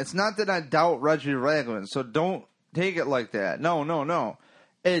flipping. It's not that I doubt Reggie Ragland, so don't take it like that. No.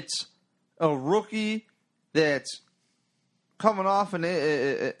 It's a rookie that's coming off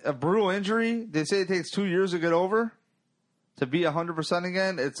a brutal injury. They say it takes 2 years to get over, to be 100%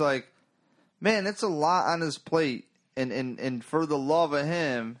 again. It's like, man, it's a lot on his plate. And for the love of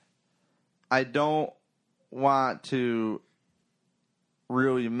him, I don't want to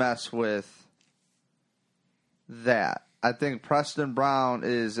really mess with that. I think Preston Brown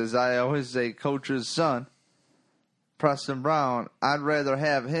is, as I always say, coach's son. Preston Brown, I'd rather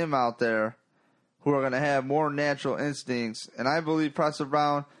have him out there who are going to have more natural instincts. And I believe Preston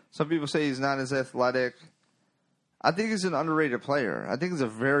Brown, some people say he's not as athletic. I think he's an underrated player. I think he's a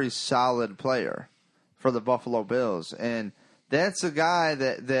very solid player for the Buffalo Bills. And that's a guy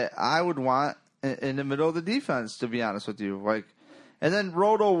that I would want in the middle of the defense, to be honest with you. Like, and then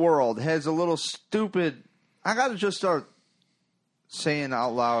Roto World has a little stupid... I got to just start saying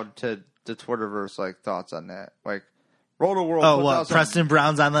out loud to the Twitterverse, like, thoughts on that. Like, Roto World... Oh, what? Preston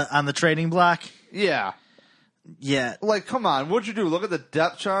Brown's on the trading block? Yeah. Yeah. Like, come on. What'd you do? Look at the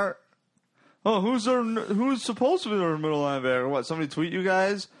depth chart? Oh, who's supposed to be their middle linebacker? What, somebody tweet you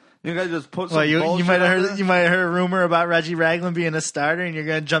guys? You guys just put some bullshit you might have out heard there? You might have heard a rumor about Reggie Ragland being a starter, and you're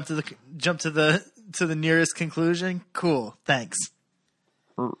going to jump to the nearest conclusion. Cool, thanks.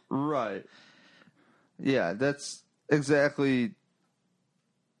 Right. Yeah, that's exactly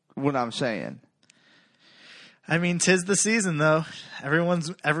what I'm saying. I mean, 'tis the season, though.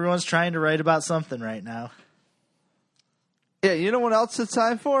 Everyone's trying to write about something right now. Yeah, you know what else it's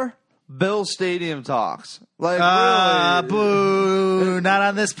time for? Bill Stadium talks. Like, really? Boo! Not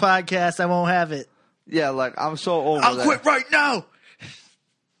on this podcast. I won't have it. Yeah, like, I'm so over I'll that. quit right now!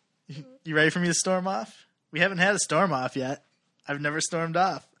 You ready for me to storm off? We haven't had a storm off yet. I've never stormed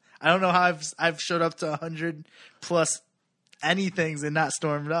off. I don't know how I've showed up to 100 plus anythings and not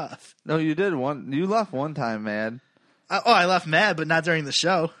stormed off. No, you did one. You left one time, man. I left mad, but not during the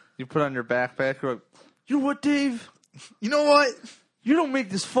show. You put on your backpack. You're like, you know what, Dave? You know what? You don't make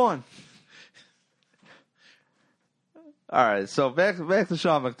this fun. All right, so back to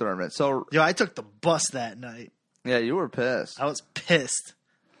Sean McDermott. So, Yo, I took the bus that night. yeah, you were pissed. I was pissed.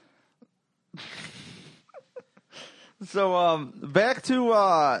 So, back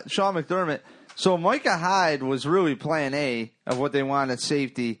to Sean McDermott. So, Micah Hyde was really plan A of what they wanted at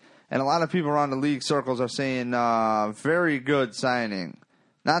safety, and a lot of people around the league circles are saying very good signing.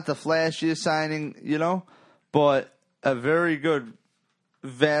 Not the flashiest signing, but a very good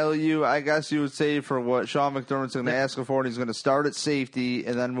value, I guess you would say, for what Sean McDermott's going to ask for. And he's going to start at safety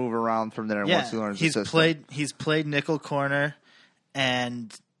and then move around from there once he learns the system. He's played nickel corner,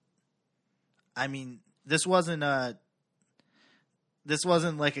 and I mean, this wasn't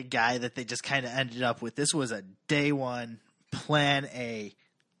like a guy that they just kind of ended up with. This was a day one plan A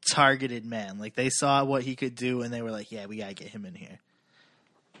targeted man. Like, they saw what he could do, and they were like, yeah, we got to get him in here.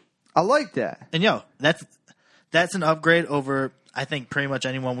 I like that. And that's an upgrade over, I think, pretty much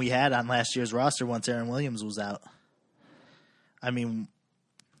anyone we had on last year's roster once Aaron Williams was out. I mean,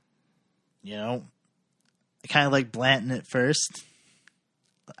 I kind of like Blanton at first.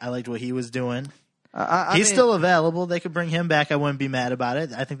 I liked what he was doing. He's still available. They could bring him back. I wouldn't be mad about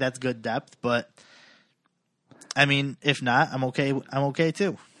it. I think that's good depth. But, I mean, if not, I'm okay. I'm okay,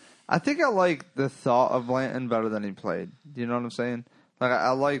 too. I think I like the thought of Blanton better than he played. Do you know what I'm saying? Like,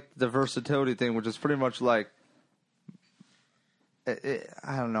 I like the versatility thing, which is pretty much like,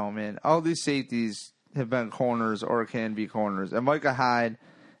 I don't know, man. All these safeties have been corners or can be corners. And Micah Hyde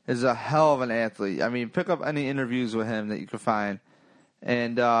is a hell of an athlete. I mean, pick up any interviews with him that you can find.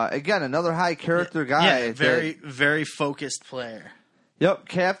 And, again, another high-character guy. Yeah, very focused player. Yep,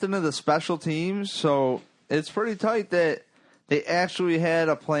 captain of the special teams. So it's pretty tight that they actually had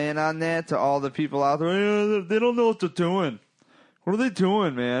a plan on that to all the people out there. They don't know what they're doing. What are they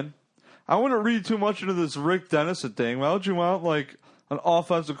doing, man? I wouldn't read too much into this Rick Dennison thing. Why would you want, like, an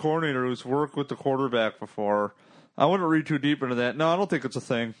offensive coordinator who's worked with the quarterback before? I wouldn't read too deep into that. No, I don't think it's a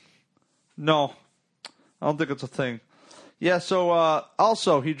thing. No, I don't think it's a thing. Yeah, so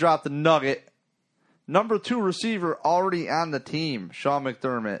also he dropped the nugget. Number 2 receiver already on the team, Sean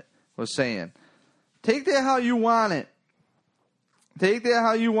McDermott was saying. Take that how you want it. Take that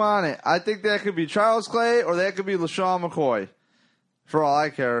how you want it. I think that could be Charles Clay or that could be LaShawn McCoy. For all I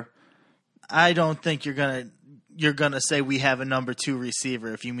care. I don't think you're gonna say we have a number 2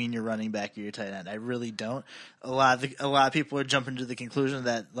 receiver if you mean your running back or your tight end. I really don't. A lot of people are jumping to the conclusion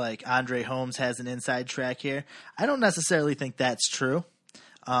that like Andre Holmes has an inside track here. I don't necessarily think that's true.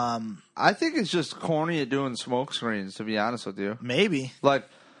 I think it's just corny at doing smoke screens, to be honest with you. Maybe. Like,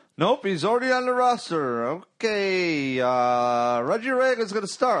 nope, he's already on the roster. Okay, Reggie Reagan's going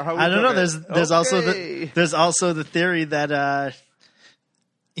to start. I don't know. There's also the theory that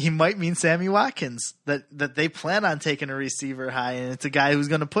he might mean Sammy Watkins. That they plan on taking a receiver high, and it's a guy who's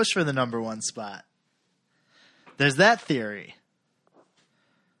going to push for the number 1 spot. There's that theory.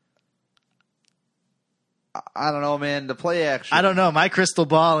 I don't know, man. The play action. I don't know. My crystal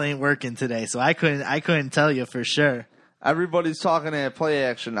ball ain't working today, so I couldn't tell you for sure. Everybody's talking at play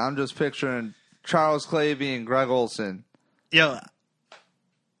action. I'm just picturing Charles Clay being Greg Olsen. Yo,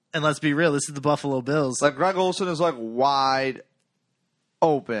 and let's be real, this is the Buffalo Bills. Like, Greg Olsen is, like, wide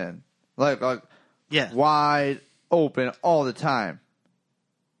open. Like yeah, wide open all the time.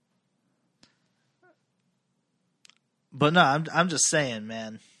 But no, I'm just saying,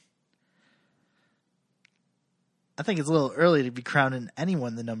 man. I think it's a little early to be crowning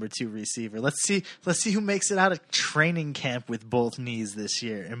anyone the number 2 receiver. Let's see who makes it out of training camp with both knees this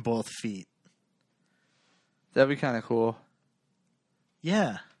year and both feet. That'd be kind of cool.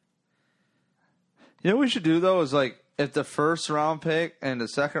 Yeah. You know what we should do, though, is like if the first round pick and the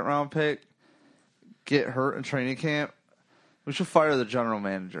second round pick get hurt in training camp, we should fire the general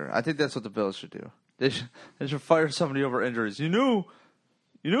manager. I think that's what the Bills should do. They should fire somebody over injuries. You knew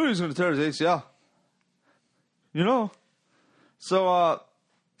he was going to tear his ACL. You know. So,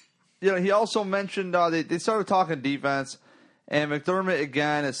 he also mentioned they started talking defense, and McDermott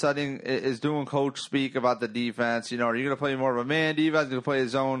again is doing coach speak about the defense. You know, are you going to play more of a man defense? Are you going to play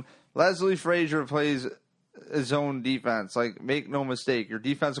his own? Leslie Frazier plays his own defense. Like, make no mistake, your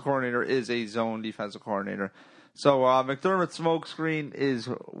defensive coordinator is a zone defensive coordinator. So McDermott's smoke screen is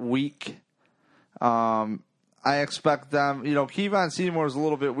weak. I expect them. You know, Kevon Seymour is a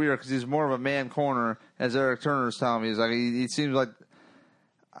little bit weird because he's more of a man corner, as Eric Turner is telling me. He's like he seems like,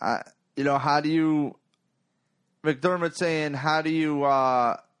 how do you? McDermott saying, how do you?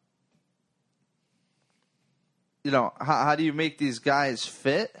 How do you make these guys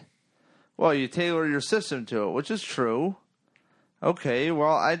fit? Well, you tailor your system to it, which is true. Okay,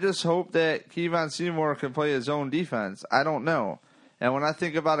 well, I just hope that Kevon Seymour can play his own defense. I don't know. And when I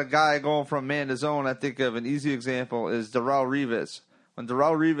think about a guy going from man to zone, I think of an easy example is Darrelle Revis. When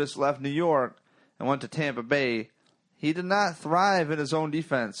Darrelle Revis left New York and went to Tampa Bay, he did not thrive in his own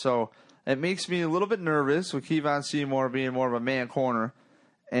defense. So it makes me a little bit nervous with Kevon Seymour being more of a man corner.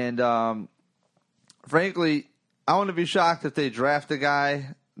 And frankly, I wouldn't be shocked if they draft a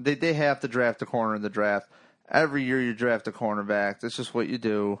guy. They have to draft a corner in the draft. Every year you draft a cornerback. That's just what you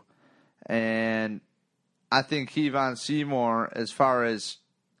do. And I think Kevon Seymour, as far as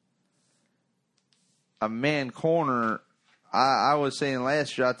a man corner, I was saying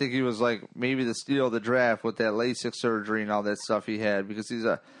last year, I think he was like maybe the steal of the draft with that LASIK surgery and all that stuff he had, because he's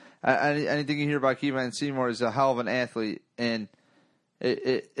anything you hear about Kevon Seymour is a hell of an athlete. And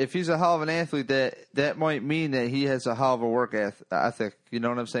if he's a hell of an athlete, that might mean that he has a hell of a work ethic. You know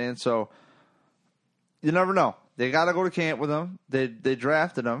what I'm saying? So you never know. They got to go to camp with him. They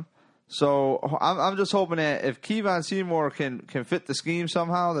drafted him. So I'm just hoping that if Kevon Seymour can fit the scheme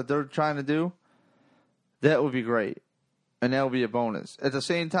somehow that they're trying to do, that would be great. And that would be a bonus. At the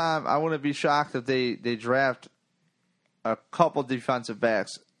same time, I wouldn't be shocked if they draft a couple defensive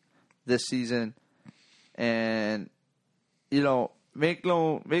backs this season. And, make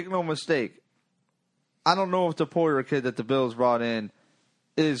no mistake. I don't know if the Poyer kid that the Bills brought in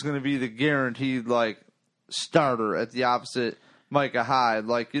is going to be the guaranteed, starter at the opposite Micah Hyde.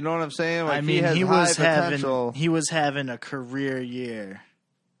 You know what I'm saying? He was having a career year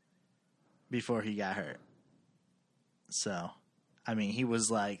before he got hurt. So, he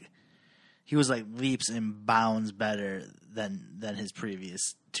was leaps and bounds better than his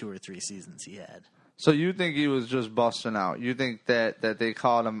previous 2 or 3 seasons he had. So you think he was just busting out? You think that they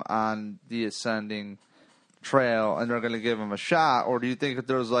caught him on the ascending trail and they're going to give him a shot? Or do you think that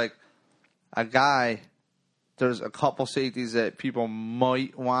there's a guy there's a couple safeties that people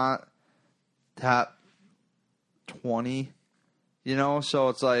might want top 20, so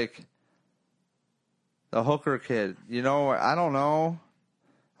it's like the Hooker kid, I don't know.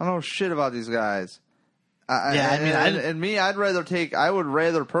 I don't know shit about these guys. I would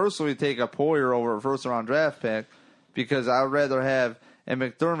rather personally take a Poyer over a first round draft pick because I would rather have a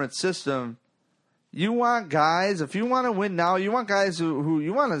McDermott system. You want guys, if you want to win now, you want guys who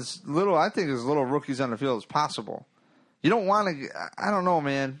you want as little rookies on the field as possible. You don't want to, I don't know,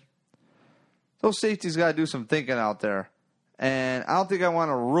 man. Those safeties got to do some thinking out there. And I don't think I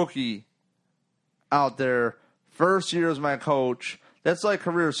want a rookie out there, first year as my coach. That's like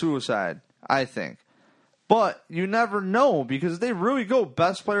career suicide, I think. But you never know because they really go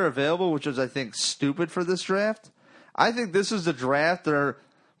best player available, which is, I think, stupid for this draft. I think this is the draft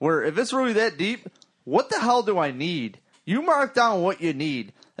where if it's really that deep, what the hell do I need? You mark down what you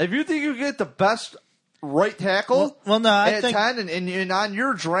need. If you think you get the best right tackle at 10 and on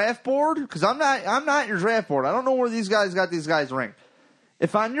your draft board, because I'm not your draft board. I don't know where these guys got these guys ranked.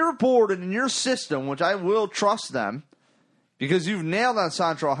 If on your board and in your system, which I will trust them, because you've nailed on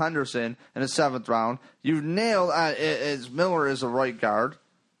Santrell Henderson in the 7th round, you've nailed as Miller as a right guard.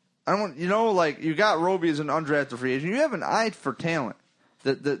 You got Roby as an undrafted free agent. You have an eye for talent.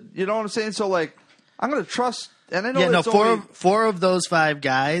 You know what I'm saying? So I'm going to trust. And I know four of those 5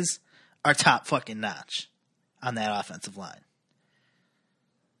 guys are top fucking notch on that offensive line.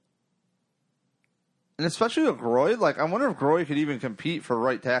 And especially with Groy, I wonder if Groy could even compete for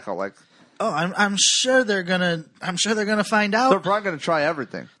right tackle. I'm sure they're gonna find out. They're probably gonna try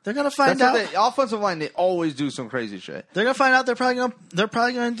everything. They're gonna find out. The offensive line, they always do some crazy shit. They're gonna find out. They're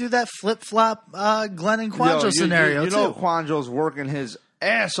probably gonna do that flip flop Glenn and Quandro scenario too. Quandro's working his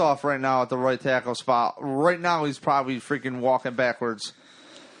ass off right now at the right tackle spot. Right now, he's probably freaking walking backwards.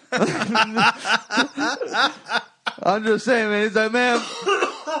 I'm just saying, man.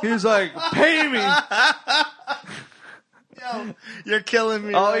 He's like, pay me. Yo, you're killing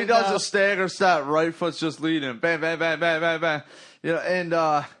me. All he does is stagger step. Right foot's just leading. Bang, bang, bang, bang, bang,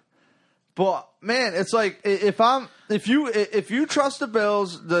 bang. But man, it's like if you trust the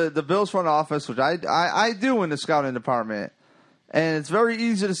Bills, the Bills front office, which I do in the scouting department, and it's very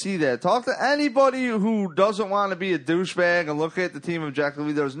easy to see that. Talk to anybody who doesn't want to be a douchebag and look at the team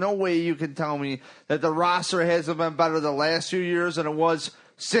objectively. There's no way you can tell me that the roster hasn't been better the last few years than it was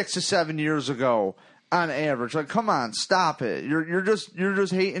 6 to 7 years ago on average. Come on, stop it. You're just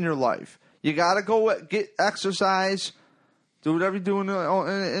hating your life. You gotta go get exercise, do whatever you do in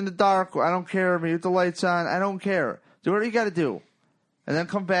the dark. I don't care. Maybe with the lights on. I don't care. Do whatever you got to do, and then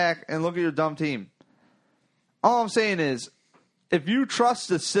come back and look at your dumb team. All I'm saying is, if you trust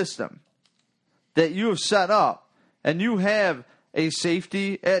the system that you have set up, and you have a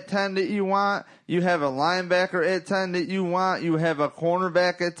safety at 10 that you want, you have a linebacker at 10 that you want, you have a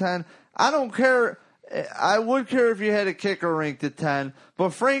cornerback at 10. I don't care. I would care if you had a kicker ranked at 10,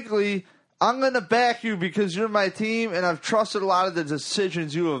 but frankly, I'm going to back you because you're my team, and I've trusted a lot of the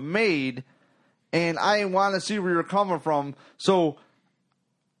decisions you have made, and I want to see where you're coming from. So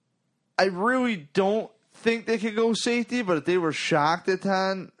I really don't think they could go safety, but if they were shocked at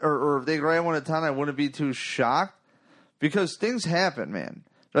 10, or if they grabbed one at 10, I wouldn't be too shocked because things happen, man.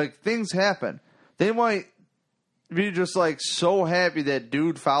 Things happen. They might be just so happy that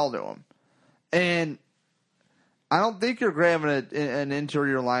dude fouled him. And I don't think you're grabbing an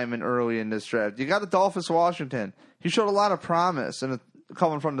interior lineman early in this draft. You got Adolphus Washington. He showed a lot of promise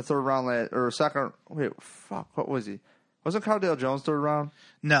coming from the 3rd round or second. Wait, fuck, what was he? Wasn't Cardale Jones 3rd round?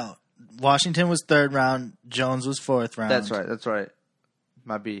 No, Washington was 3rd round. Jones was 4th round. That's right.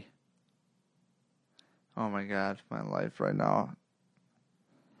 My B. Oh my God, my life right now.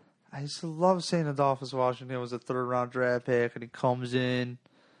 I used to love saying Adolphus Washington was a 3rd round draft pick, and he comes in.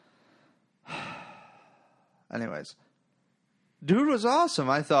 Anyways, dude was awesome.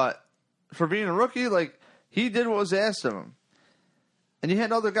 I thought for being a rookie, he did what was asked of him. And you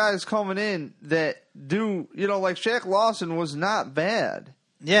had other guys coming in that do, Shaq Lawson was not bad.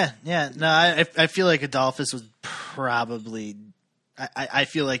 Yeah. No, I feel like Adolphus was probably. I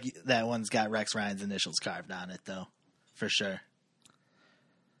feel like that one's got Rex Ryan's initials carved on it, though, for sure.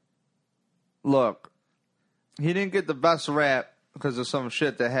 Look, he didn't get the best rap because of some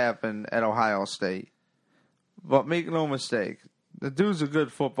shit that happened at Ohio State. But make no mistake, the dude's a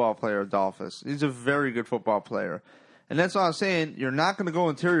good football player, Adolphus. He's a very good football player. And that's what I'm saying. You're not going to go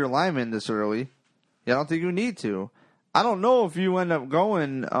interior lineman this early. I don't think you need to. I don't know if you end up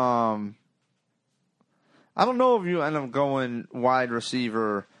going wide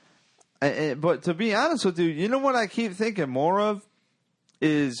receiver. But to be honest with you, you know what I keep thinking more of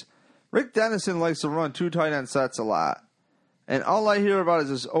is Rick Dennison likes to run 2 tight end sets a lot. And all I hear about is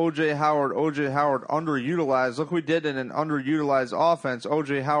this O.J. Howard underutilized. Look, we did in an underutilized offense.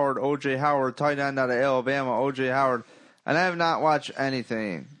 O.J. Howard, tight end out of Alabama, O.J. Howard. And I have not watched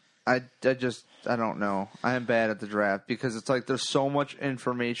anything. I don't know. I am bad at the draft because it's like there's so much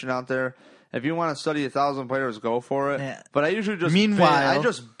information out there. If you want to study 1,000 players, go for it. Yeah. But I usually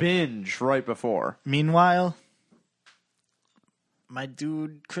just binge right before. Meanwhile, my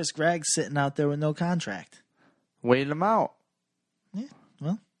dude Chris Gregg's sitting out there with no contract. Waiting him out. Yeah,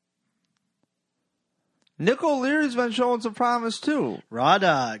 well. Nick O'Leary's been showing some promise, too. Raw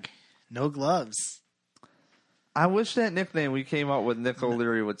dog. No gloves. I wish that nickname we came up with, Nick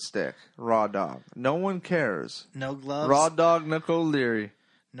O'Leary, would stick. Raw dog. No one cares. No gloves. Raw dog, Nick O'Leary.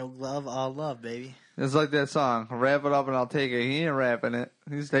 No glove, all love, baby. It's like that song, wrap it up and I'll take it. He ain't wrapping it.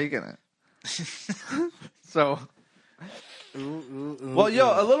 He's taking it. So, well,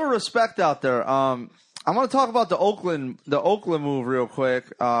 a little respect out there. I want to talk about the Oakland move real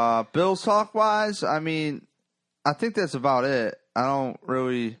quick. Bills talk-wise, I mean, I think that's about it. I don't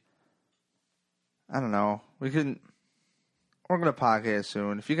know. We're going to podcast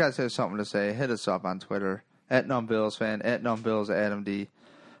soon. If you guys have something to say, hit us up on Twitter, @NumbBillsFan, @NumbBillsAdamD.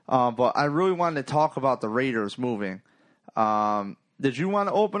 But I really wanted to talk about the Raiders moving. Did you want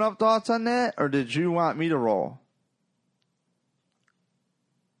to open up thoughts on that, or did you want me to roll?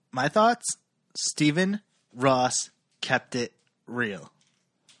 My thoughts? Stephen Ross kept it real.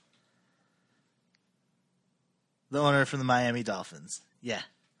 The owner from the Miami Dolphins. Yeah.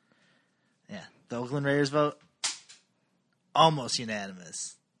 The Oakland Raiders vote, almost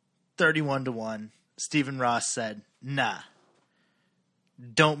unanimous. 31-1. Stephen Ross said, nah.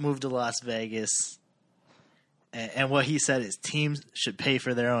 Don't move to Las Vegas. And what he said is teams should pay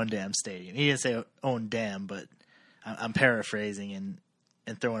for their own damn stadium. He didn't say own damn, but I'm paraphrasing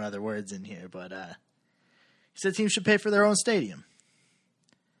and throwing other words in here. But he said teams should pay for their own stadium.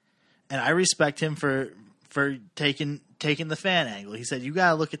 And I respect him for taking the fan angle. He said, you got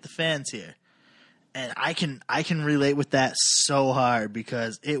to look at the fans here. And I can relate with that so hard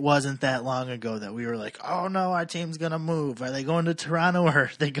because it wasn't that long ago that we were like, oh no, our team's going to move. Are they going to Toronto or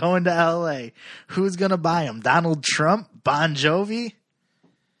are they going to LA? Who's going to buy them? Donald Trump? Bon Jovi?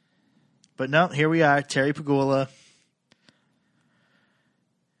 But no, here we are, Terry Pagula.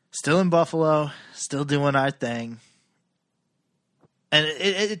 Still in Buffalo, still doing our thing. And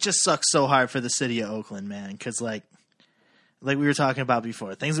it just sucks so hard for the city of Oakland, man, because like we were talking about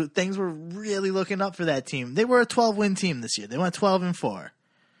before, things were really looking up for that team. They were a 12-win team this year. They went 12-4.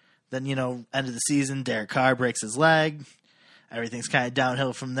 Then, end of the season, Derek Carr breaks his leg. Everything's kind of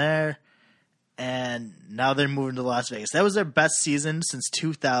downhill from there. And now they're moving to Las Vegas. That was their best season since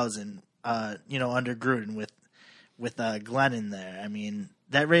 2000, under Gruden with Glenn in there. I mean,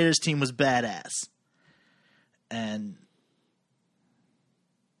 that Raiders team was badass. And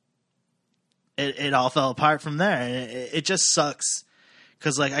it all fell apart from there. And it just sucks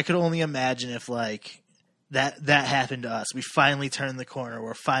because, I could only imagine if, that happened to us. We finally turned the corner.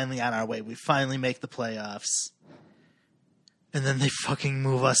 We're finally on our way. We finally make the playoffs. And then they fucking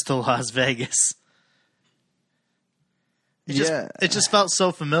move us to Las Vegas. It just felt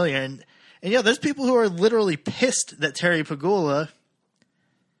so familiar. And there's people who are literally pissed that Terry Pagula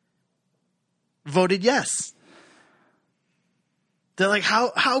voted yes. They're like,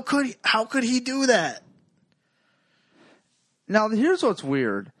 how could he do that? Now, here's what's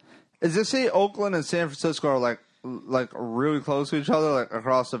weird. Is they say Oakland and San Francisco are like really close to each other, like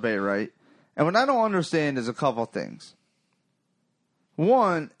across the bay, right? And what I don't understand is a couple things.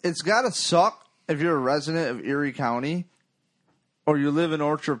 One, it's got to suck if you're a resident of Erie County or you live in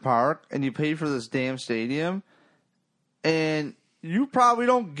Orchard Park and you pay for this damn stadium and you probably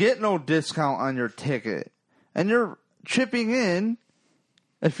don't get no discount on your ticket. And you're chipping in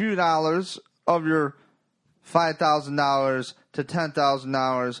a few dollars of your $5,000 to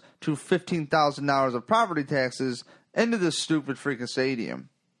 $10,000 to $15,000 of property taxes into this stupid freaking stadium.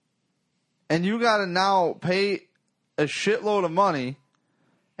 And you got to now pay a shitload of money.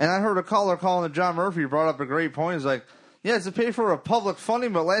 And I heard a caller calling to John Murphy brought up a great point. He's like, yeah, it's to pay for a public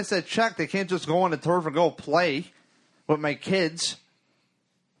funding, but last I checked, they can't just go on the turf and go play with my kids.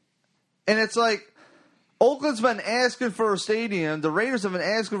 And it's like, Oakland's been asking for a stadium. The Raiders have been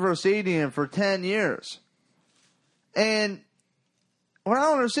asking for a stadium for 10 years. And what I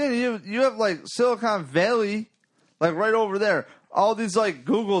don't understand, you have Silicon Valley, right over there. All these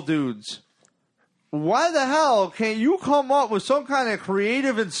Google dudes. Why the hell can't you come up with some kind of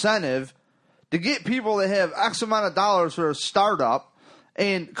creative incentive to get people to have X amount of dollars for a startup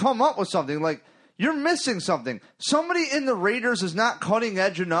and come up with something? You're missing something. Somebody in the Raiders is not cutting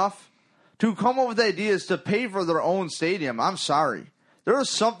edge enough to come up with ideas to pay for their own stadium. I'm sorry. There is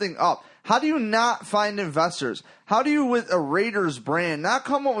something up. How do you not find investors? How do you, with a Raiders brand, not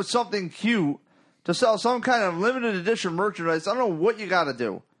come up with something cute to sell some kind of limited edition merchandise? I don't know what you got to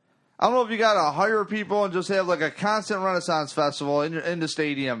do. I don't know if you got to hire people and just have like a constant Renaissance festival in the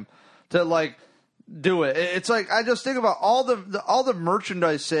stadium to like do it. It's like I just think about all the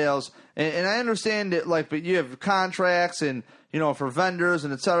merchandise sales, and I understand it. Like, but you have contracts and for vendors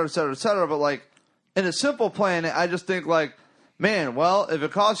and et cetera, et cetera, et cetera. But like in a simple plan, I just think like, man, well, if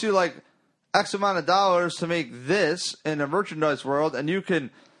it costs you like X amount of dollars to make this in the merchandise world, and you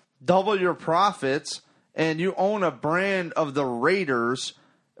can double your profits, and you own a brand of the Raiders,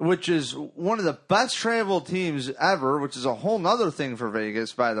 which is one of the best travel teams ever, which is a whole nother thing for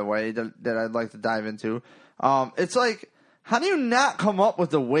Vegas, by the way, that I'd like to dive into. It's like, how do you not come up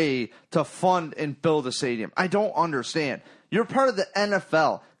with a way to fund and build a stadium? I don't understand. You're part of the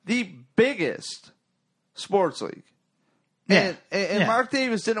NFL, the biggest sports league. Yeah. And Mark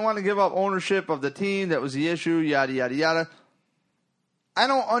Davis didn't want to give up ownership of the team. That was the issue, yada, yada, yada. I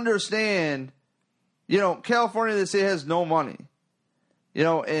don't understand. California, they say, has no money.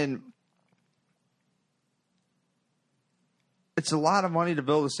 And it's a lot of money to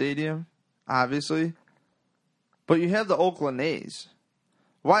build a stadium, obviously. But you have the Oakland A's.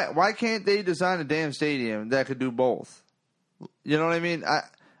 Why can't they design a damn stadium that could do both? You know what I mean?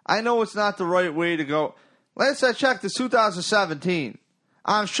 I know it's not the right way to go. Last I checked, it's 2017.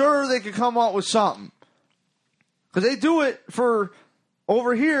 I'm sure they could come up with something. Because they do it for,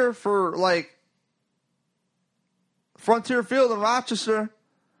 over here, for, like, Frontier Field in Rochester.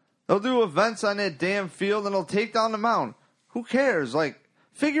 They'll do events on that damn field, and they'll take down the mound. Who cares? Like,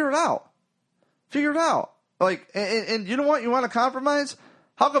 figure it out. Figure it out. Like, and you know what? You want to compromise?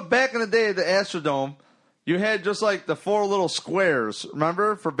 How come back in the day at the Astrodome, you had just like the 4 little squares,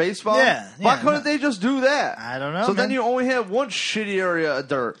 remember, for baseball? Yeah. Why couldn't they just do that? I don't know. So then you only have one shitty area of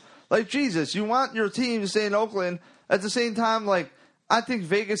dirt. Like, Jesus, you want your team to stay in Oakland. At the same time, like, I think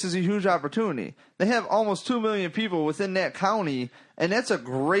Vegas is a huge opportunity. They have almost 2 million people within that county, and that's a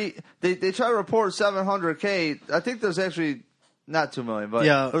great... They try to report 700K. I think there's actually not 2 million, but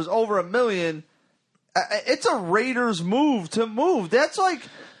there's over 1 million. It's a Raiders move to move. That's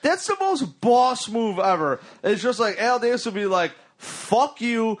the most boss move ever. It's just like Al Davis would be like, fuck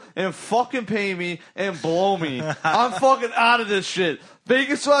you and fucking pay me and blow me. I'm fucking out of this shit.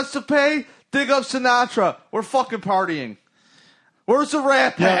 Vegas wants to pay? Dig up Sinatra. We're fucking partying. Where's the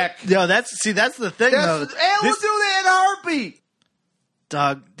Rat Pack? That's the thing, though. Al would do that in a heartbeat.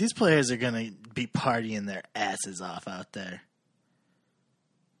 Dog, these players are going to be partying their asses off out there.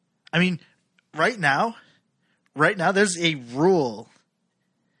 I mean, right now, there's a rule.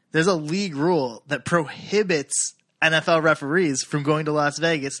 There's a league rule that prohibits NFL referees from going to Las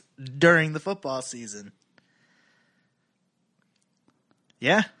Vegas during the football season.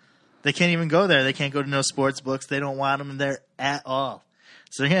 Yeah. They can't even go there. They can't go to no sports books. They don't want them there at all.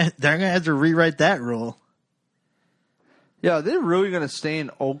 So they're going to have to rewrite that rule. Yeah, they're really going to stay in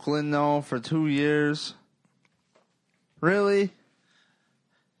Oakland, though, for 2 years? Really?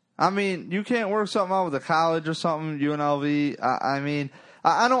 I mean, you can't work something out with a college or something, UNLV. I mean,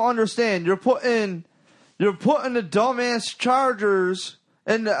 I don't understand. You're putting the dumbass Chargers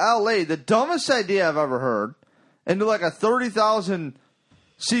into L.A., the dumbest idea I've ever heard, into like a 30,000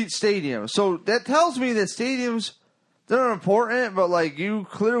 seat stadium. So that tells me that stadiums, they're important, but like you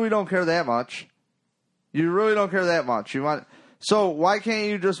clearly don't care that much. You really don't care that much. So why can't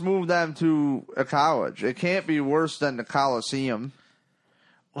you just move them to a college? It can't be worse than the Coliseum.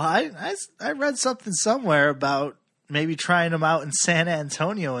 Well, I read something somewhere about maybe trying them out in San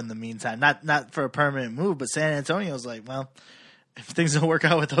Antonio in the meantime. Not for a permanent move, but San Antonio's like, well, if things don't work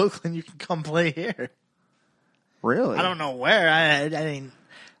out with Oakland, you can come play here. Really? I don't know where. I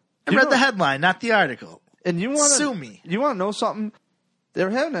read the headline, not the article. And you want to sue me? You want to know something? They're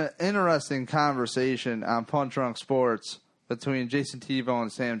having an interesting conversation on Punch Drunk Sports between Jason Tebow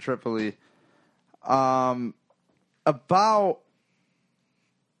and Sam Tripoli about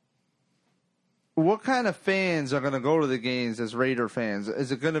what kind of fans are going to go to the games as Raider fans.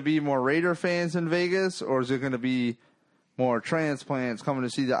 Is it going to be more Raider fans in Vegas, or is it going to be more transplants coming to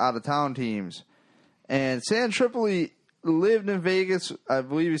see the out-of-town teams? And Sam Tripoli lived in Vegas. I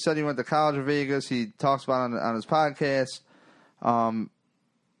believe he said he went to college in Vegas. He talks about it on his podcast.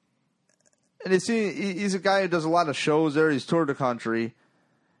 And he's a guy who does a lot of shows there. He's toured the country.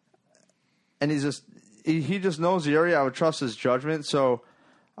 And he just knows the area. I would trust his judgment. So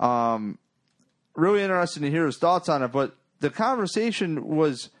really interesting to hear his thoughts on it. But the conversation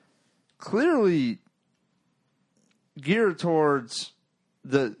was clearly geared towards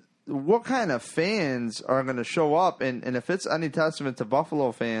the what kind of fans are going to show up? And if it's any testament to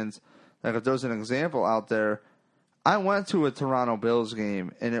Buffalo fans, like if there's an example out there, I went to a Toronto Bills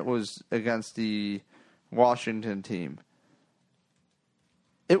game, and it was against the Washington team.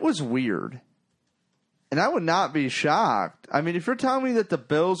 It was weird. And I would not be shocked. I mean, if you're telling me that the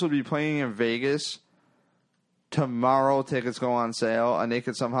Bills would be playing in Vegas tomorrow, tickets go on sale, and they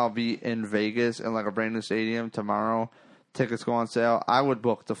could somehow be in Vegas in like a brand new stadium tomorrow, tickets go on sale, I would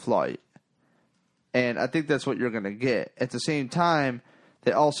book the flight. And I think that's what you're going to get. At the same time,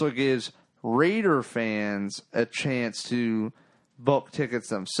 it also gives Raider fans a chance to book tickets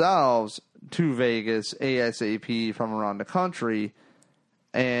themselves to Vegas ASAP from around the country.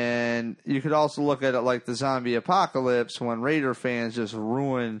 And you could also look at it like the zombie apocalypse when Raider fans just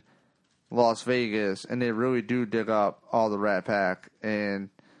ruin Las Vegas, and they really do dig up all the Rat Pack and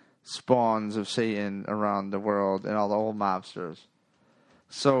spawns of Satan around the world and all the old mobsters.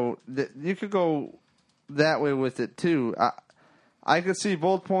 So you could go that way with it too. I could see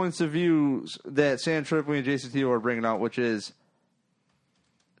both points of view that Sam Tripoli and Jason Tebow are bringing out, which is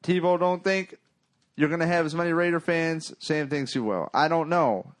Tebow don't think you're going to have as many Raider fans. Sam thinks you will. I don't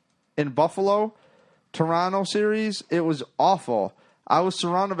know. In Buffalo, Toronto series, it was awful. I was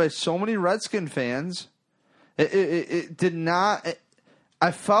surrounded by so many Redskin fans. It did not.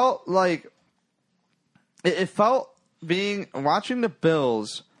 I felt like it felt watching the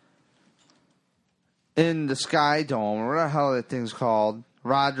Bills in the Sky Dome, or what the hell that thing's called,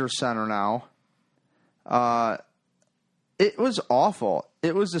 Rogers Center now. It was awful.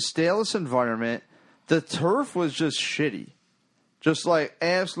 It was the stalest environment. The turf was just shitty. Just like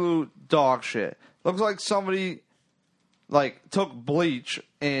absolute dog shit. Looks like somebody took bleach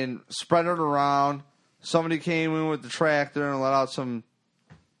and spread it around. Somebody came in with the tractor and let out some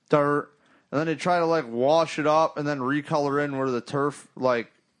dirt. And then they tried to wash it up and then recolor in where the turf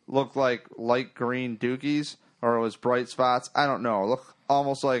looked like light green dookies or it was bright spots. I don't know. It looked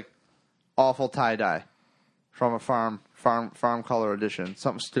almost like awful tie-dye from a farm color edition.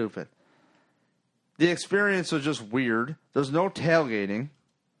 Something stupid. The experience was just weird. There's no tailgating.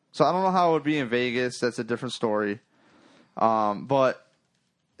 So I don't know how it would be in Vegas. That's a different story. But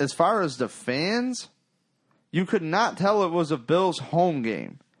as far as the fans, you could not tell it was a Bills home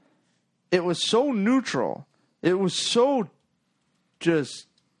game. It was so neutral. It was so just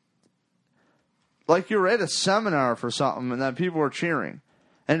like you're at a seminar for something and then people are cheering.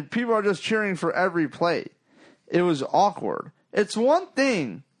 And people are just cheering for every play. It was awkward. It's one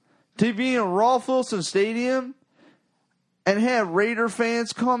thing to be in Rolf Wilson Stadium and have Raider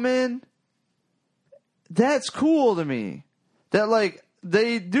fans come in. That's cool to me. That,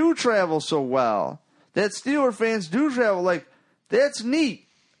 they do travel so well. That Steeler fans do travel. That's neat.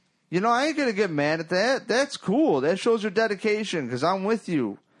 I ain't going to get mad at that. That's cool. That shows your dedication because I'm with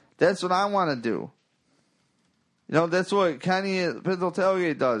you. That's what I want to do. That's what Kenny at Pinto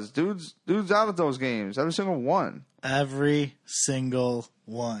Tailgate does. Dude's out at those games. Every single one. Every single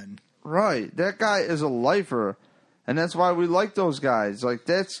one. Right. That guy is a lifer. And that's why we like those guys.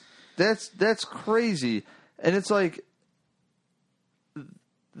 That's crazy. And it's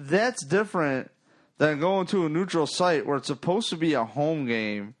that's different than going to a neutral site where it's supposed to be a home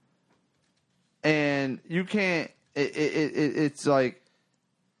game. And you can't, it's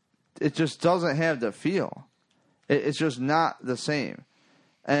it just doesn't have the feel. It's just not the same.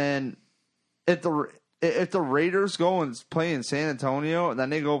 And if the Raiders go and play in San Antonio and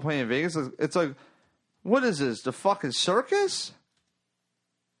then they go play in Vegas, it's what is this, the fucking circus?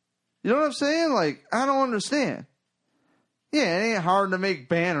 You know what I'm saying? I don't understand. Yeah, it ain't hard to make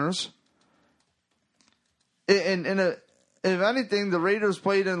banners. And if anything, the Raiders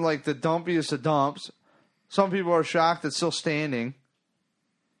played in the dumpiest of dumps. Some people are shocked it's still standing.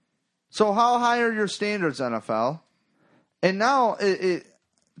 So how high are your standards, NFL? And now, to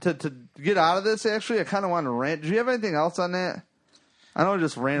get out of this, actually, I kind of want to rant. Do you have anything else on that? I know I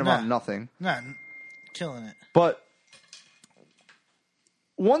just ran about nothing. Nah, killing it. But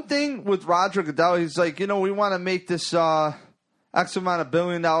one thing with Roger Goodell, he's we want to make this X amount of $1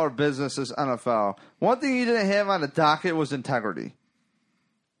 billion business as NFL. One thing he didn't have on the docket was integrity.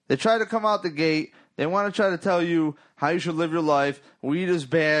 They try to come out the gate. They want to try to tell you how you should live your life. Weed is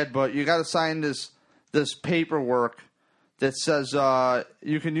bad, but you got to sign this paperwork that says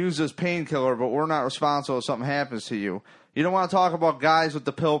you can use this painkiller, but we're not responsible if something happens to you. You don't want to talk about guys with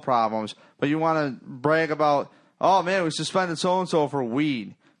the pill problems, but you want to brag about, oh, man, we suspended so-and-so for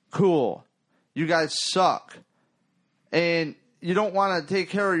weed. Cool. You guys suck. And you don't want to take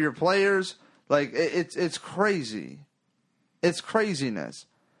care of your players. It's crazy. It's craziness.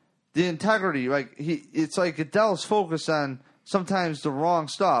 The integrity, Goodell's focused on sometimes the wrong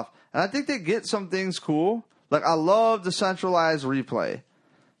stuff. And I think they get some things cool. Like, I love the centralized replay.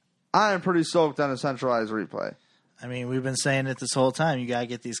 I am pretty stoked on a centralized replay. I mean, we've been saying it this whole time. You got to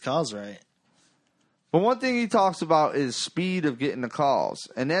get these calls right. But one thing he talks about is speed of getting the calls.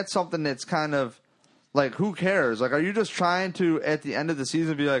 And that's something that's kind of, like, who cares? Like, are you just trying to, at the end of the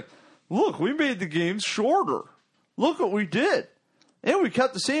season, be like, look, we made the games shorter. Look what we did. And we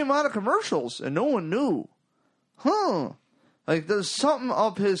kept the same amount of commercials, and no one knew. Like, there's something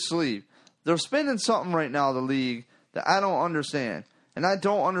up his sleeve. They're spinning something right now, the league, that I don't understand. And I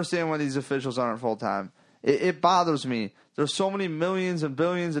don't understand why these officials aren't full-time. It bothers me. There's so many millions and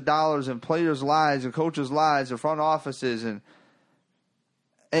billions of dollars in players' lives and coaches' lives and front offices and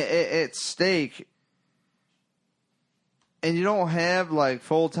at stake. And you don't have, like,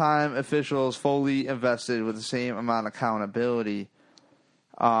 full-time officials fully invested with the same amount of accountability.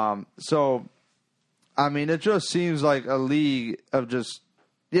 So, I mean, it just seems like a league of just,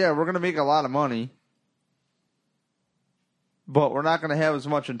 yeah, we're going to make a lot of money, but we're not going to have as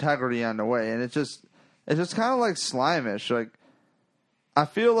much integrity on the way. And it's just kind of like slimish. Like, I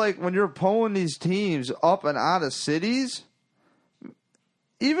feel like when you're pulling these teams up and out of cities,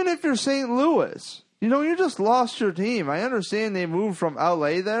 even if you're St. Louis, you know, you just lost your team. I understand they moved from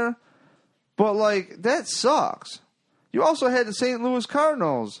L.A. there, but, like, that sucks. You also had the St. Louis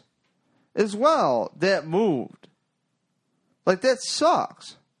Cardinals as well that moved. Like, that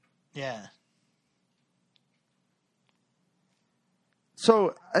sucks. Yeah.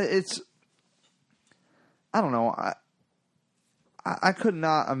 So, it's... I don't know. I could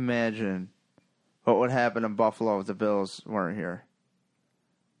not imagine what would happen in Buffalo if the Bills weren't here.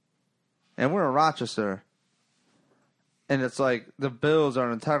 And we're in Rochester. And it's like the Bills are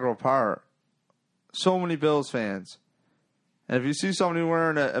an integral part. So many Bills fans. And if you see somebody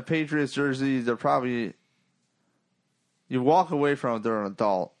wearing a Patriots jersey, they're probably... You walk away from it, they're an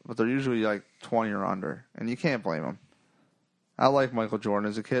adult. But they're usually like 20 or under. And you can't blame them. I like Michael Jordan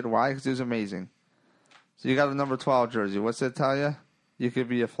as a kid. Why? Because he was amazing. So you got a number 12 jersey. What's that tell you? You could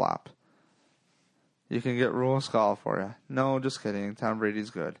be a flop. You can get Rule Skull for you. No, just kidding. Tom Brady's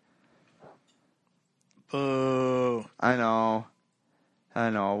good. Boo. I know.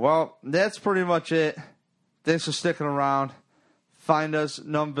 Well, that's pretty much it. Thanks for sticking around. Find us,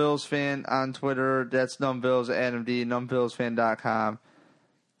 Numbills Fan, on Twitter. That's Numbills, Adam D, numbillsfan.com.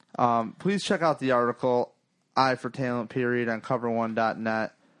 Please check out the article, I for Talent, period, on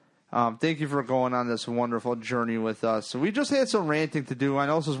cover1.net. Thank you for going on this wonderful journey with us. So we just had some ranting to do. I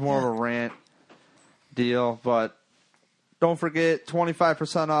know this is more of a rant deal, but don't forget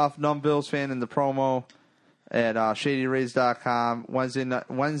 25% off Numbills Fan in the promo at shadyrays.com.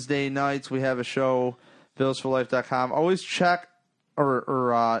 Wednesday nights we have a show, billsforlife.com. Always check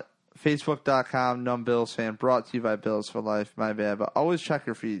or facebook.com, Numbills Fan, brought to you by Bills for Life. My bad, but always check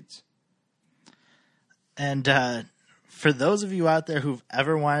your feeds. And for those of you out there who've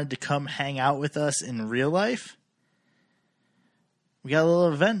ever wanted to come hang out with us in real life, we got a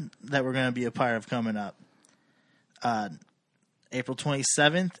little event that we're going to be a part of coming up. April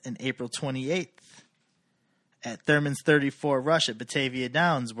 27th and April 28th at Thurman's 34 Rush at Batavia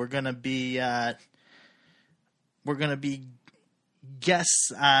Downs. We're going to be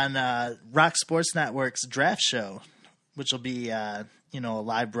guests on Rock Sports Network's draft show, which will be a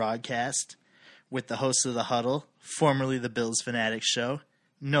live broadcast with the hosts of The Huddle, formerly the Bills Fanatics Show,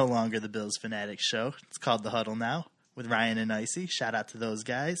 no longer the Bills Fanatics Show. It's called The Huddle now, with Ryan and Icy. Shout out to those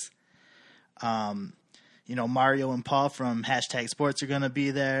guys. Mario and Paul from Hashtag Sports are going to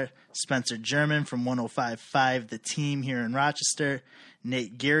be there. Spencer German from 105.5 The Team here in Rochester.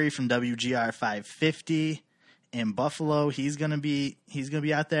 Nate Geary from WGR 550 in Buffalo. He's going to be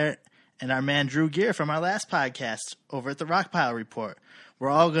out there. And our man Drew Gear from our last podcast over at the Rockpile Report. We're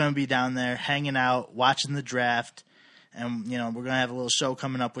all going to be down there hanging out, watching the draft. And, we're going to have a little show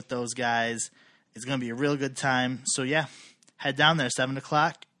coming up with those guys. It's going to be a real good time. So, yeah, head down there, 7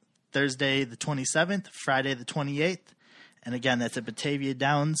 o'clock, Thursday the 27th, Friday the 28th. And, again, that's at Batavia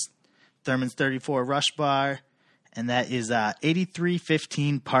Downs, Thurman's 34 Rush Bar. And that is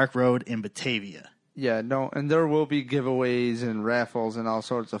 8315 Park Road in Batavia. Yeah, no, and there will be giveaways and raffles and all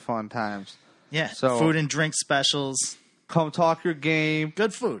sorts of fun times. Yeah, so food and drink specials. Come talk your game.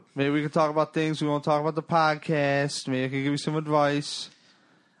 Good food. Maybe we can talk about things we won't talk about the podcast. Maybe I can give you some advice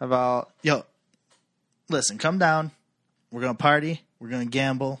about... Yo, listen, come down. We're going to party. We're going to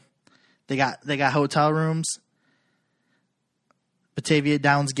gamble. They got hotel rooms.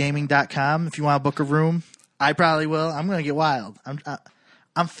 BataviaDownsGaming.com if you want to book a room. I probably will. I'm going to get wild. I'm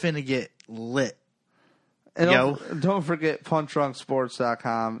finna get lit. And don't forget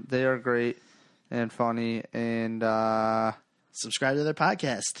PunchdrunkSports.com. They are great and funny. And subscribe to their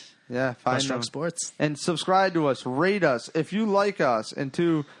podcast. Yeah, find them. Sports. And subscribe to us, rate us if you like us. And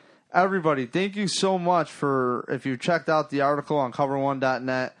to everybody, thank you so much for if you checked out the article on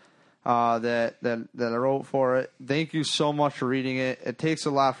cover1.net that I wrote for it. Thank you so much for reading it. It takes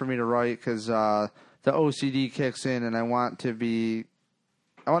a lot for me to write because the OCD kicks in, and I want to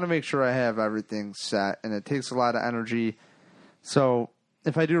make sure I have everything set, and it takes a lot of energy. So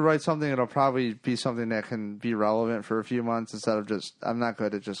if I do write something, it'll probably be something that can be relevant for a few months instead of I'm not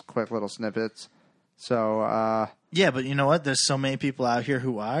good at just quick little snippets. So yeah, but you know what? There's so many people out here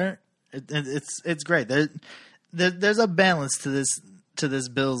who are. It's great. There's a balance to this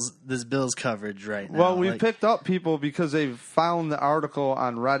Bills coverage right now. Well, we picked up people because they found the article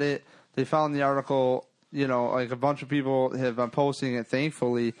on Reddit. They found the article. Like a bunch of people have been posting it,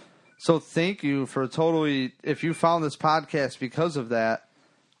 thankfully. So thank you for if you found this podcast because of that,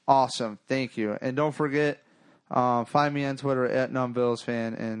 awesome. Thank you. And don't forget, find me on Twitter at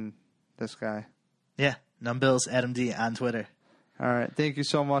NumbBillsFan and this guy. Yeah, NumbBills, Adam D on Twitter. All right. Thank you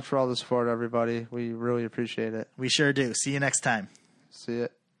so much for all the support, everybody. We really appreciate it. We sure do. See you next time. See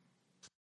you.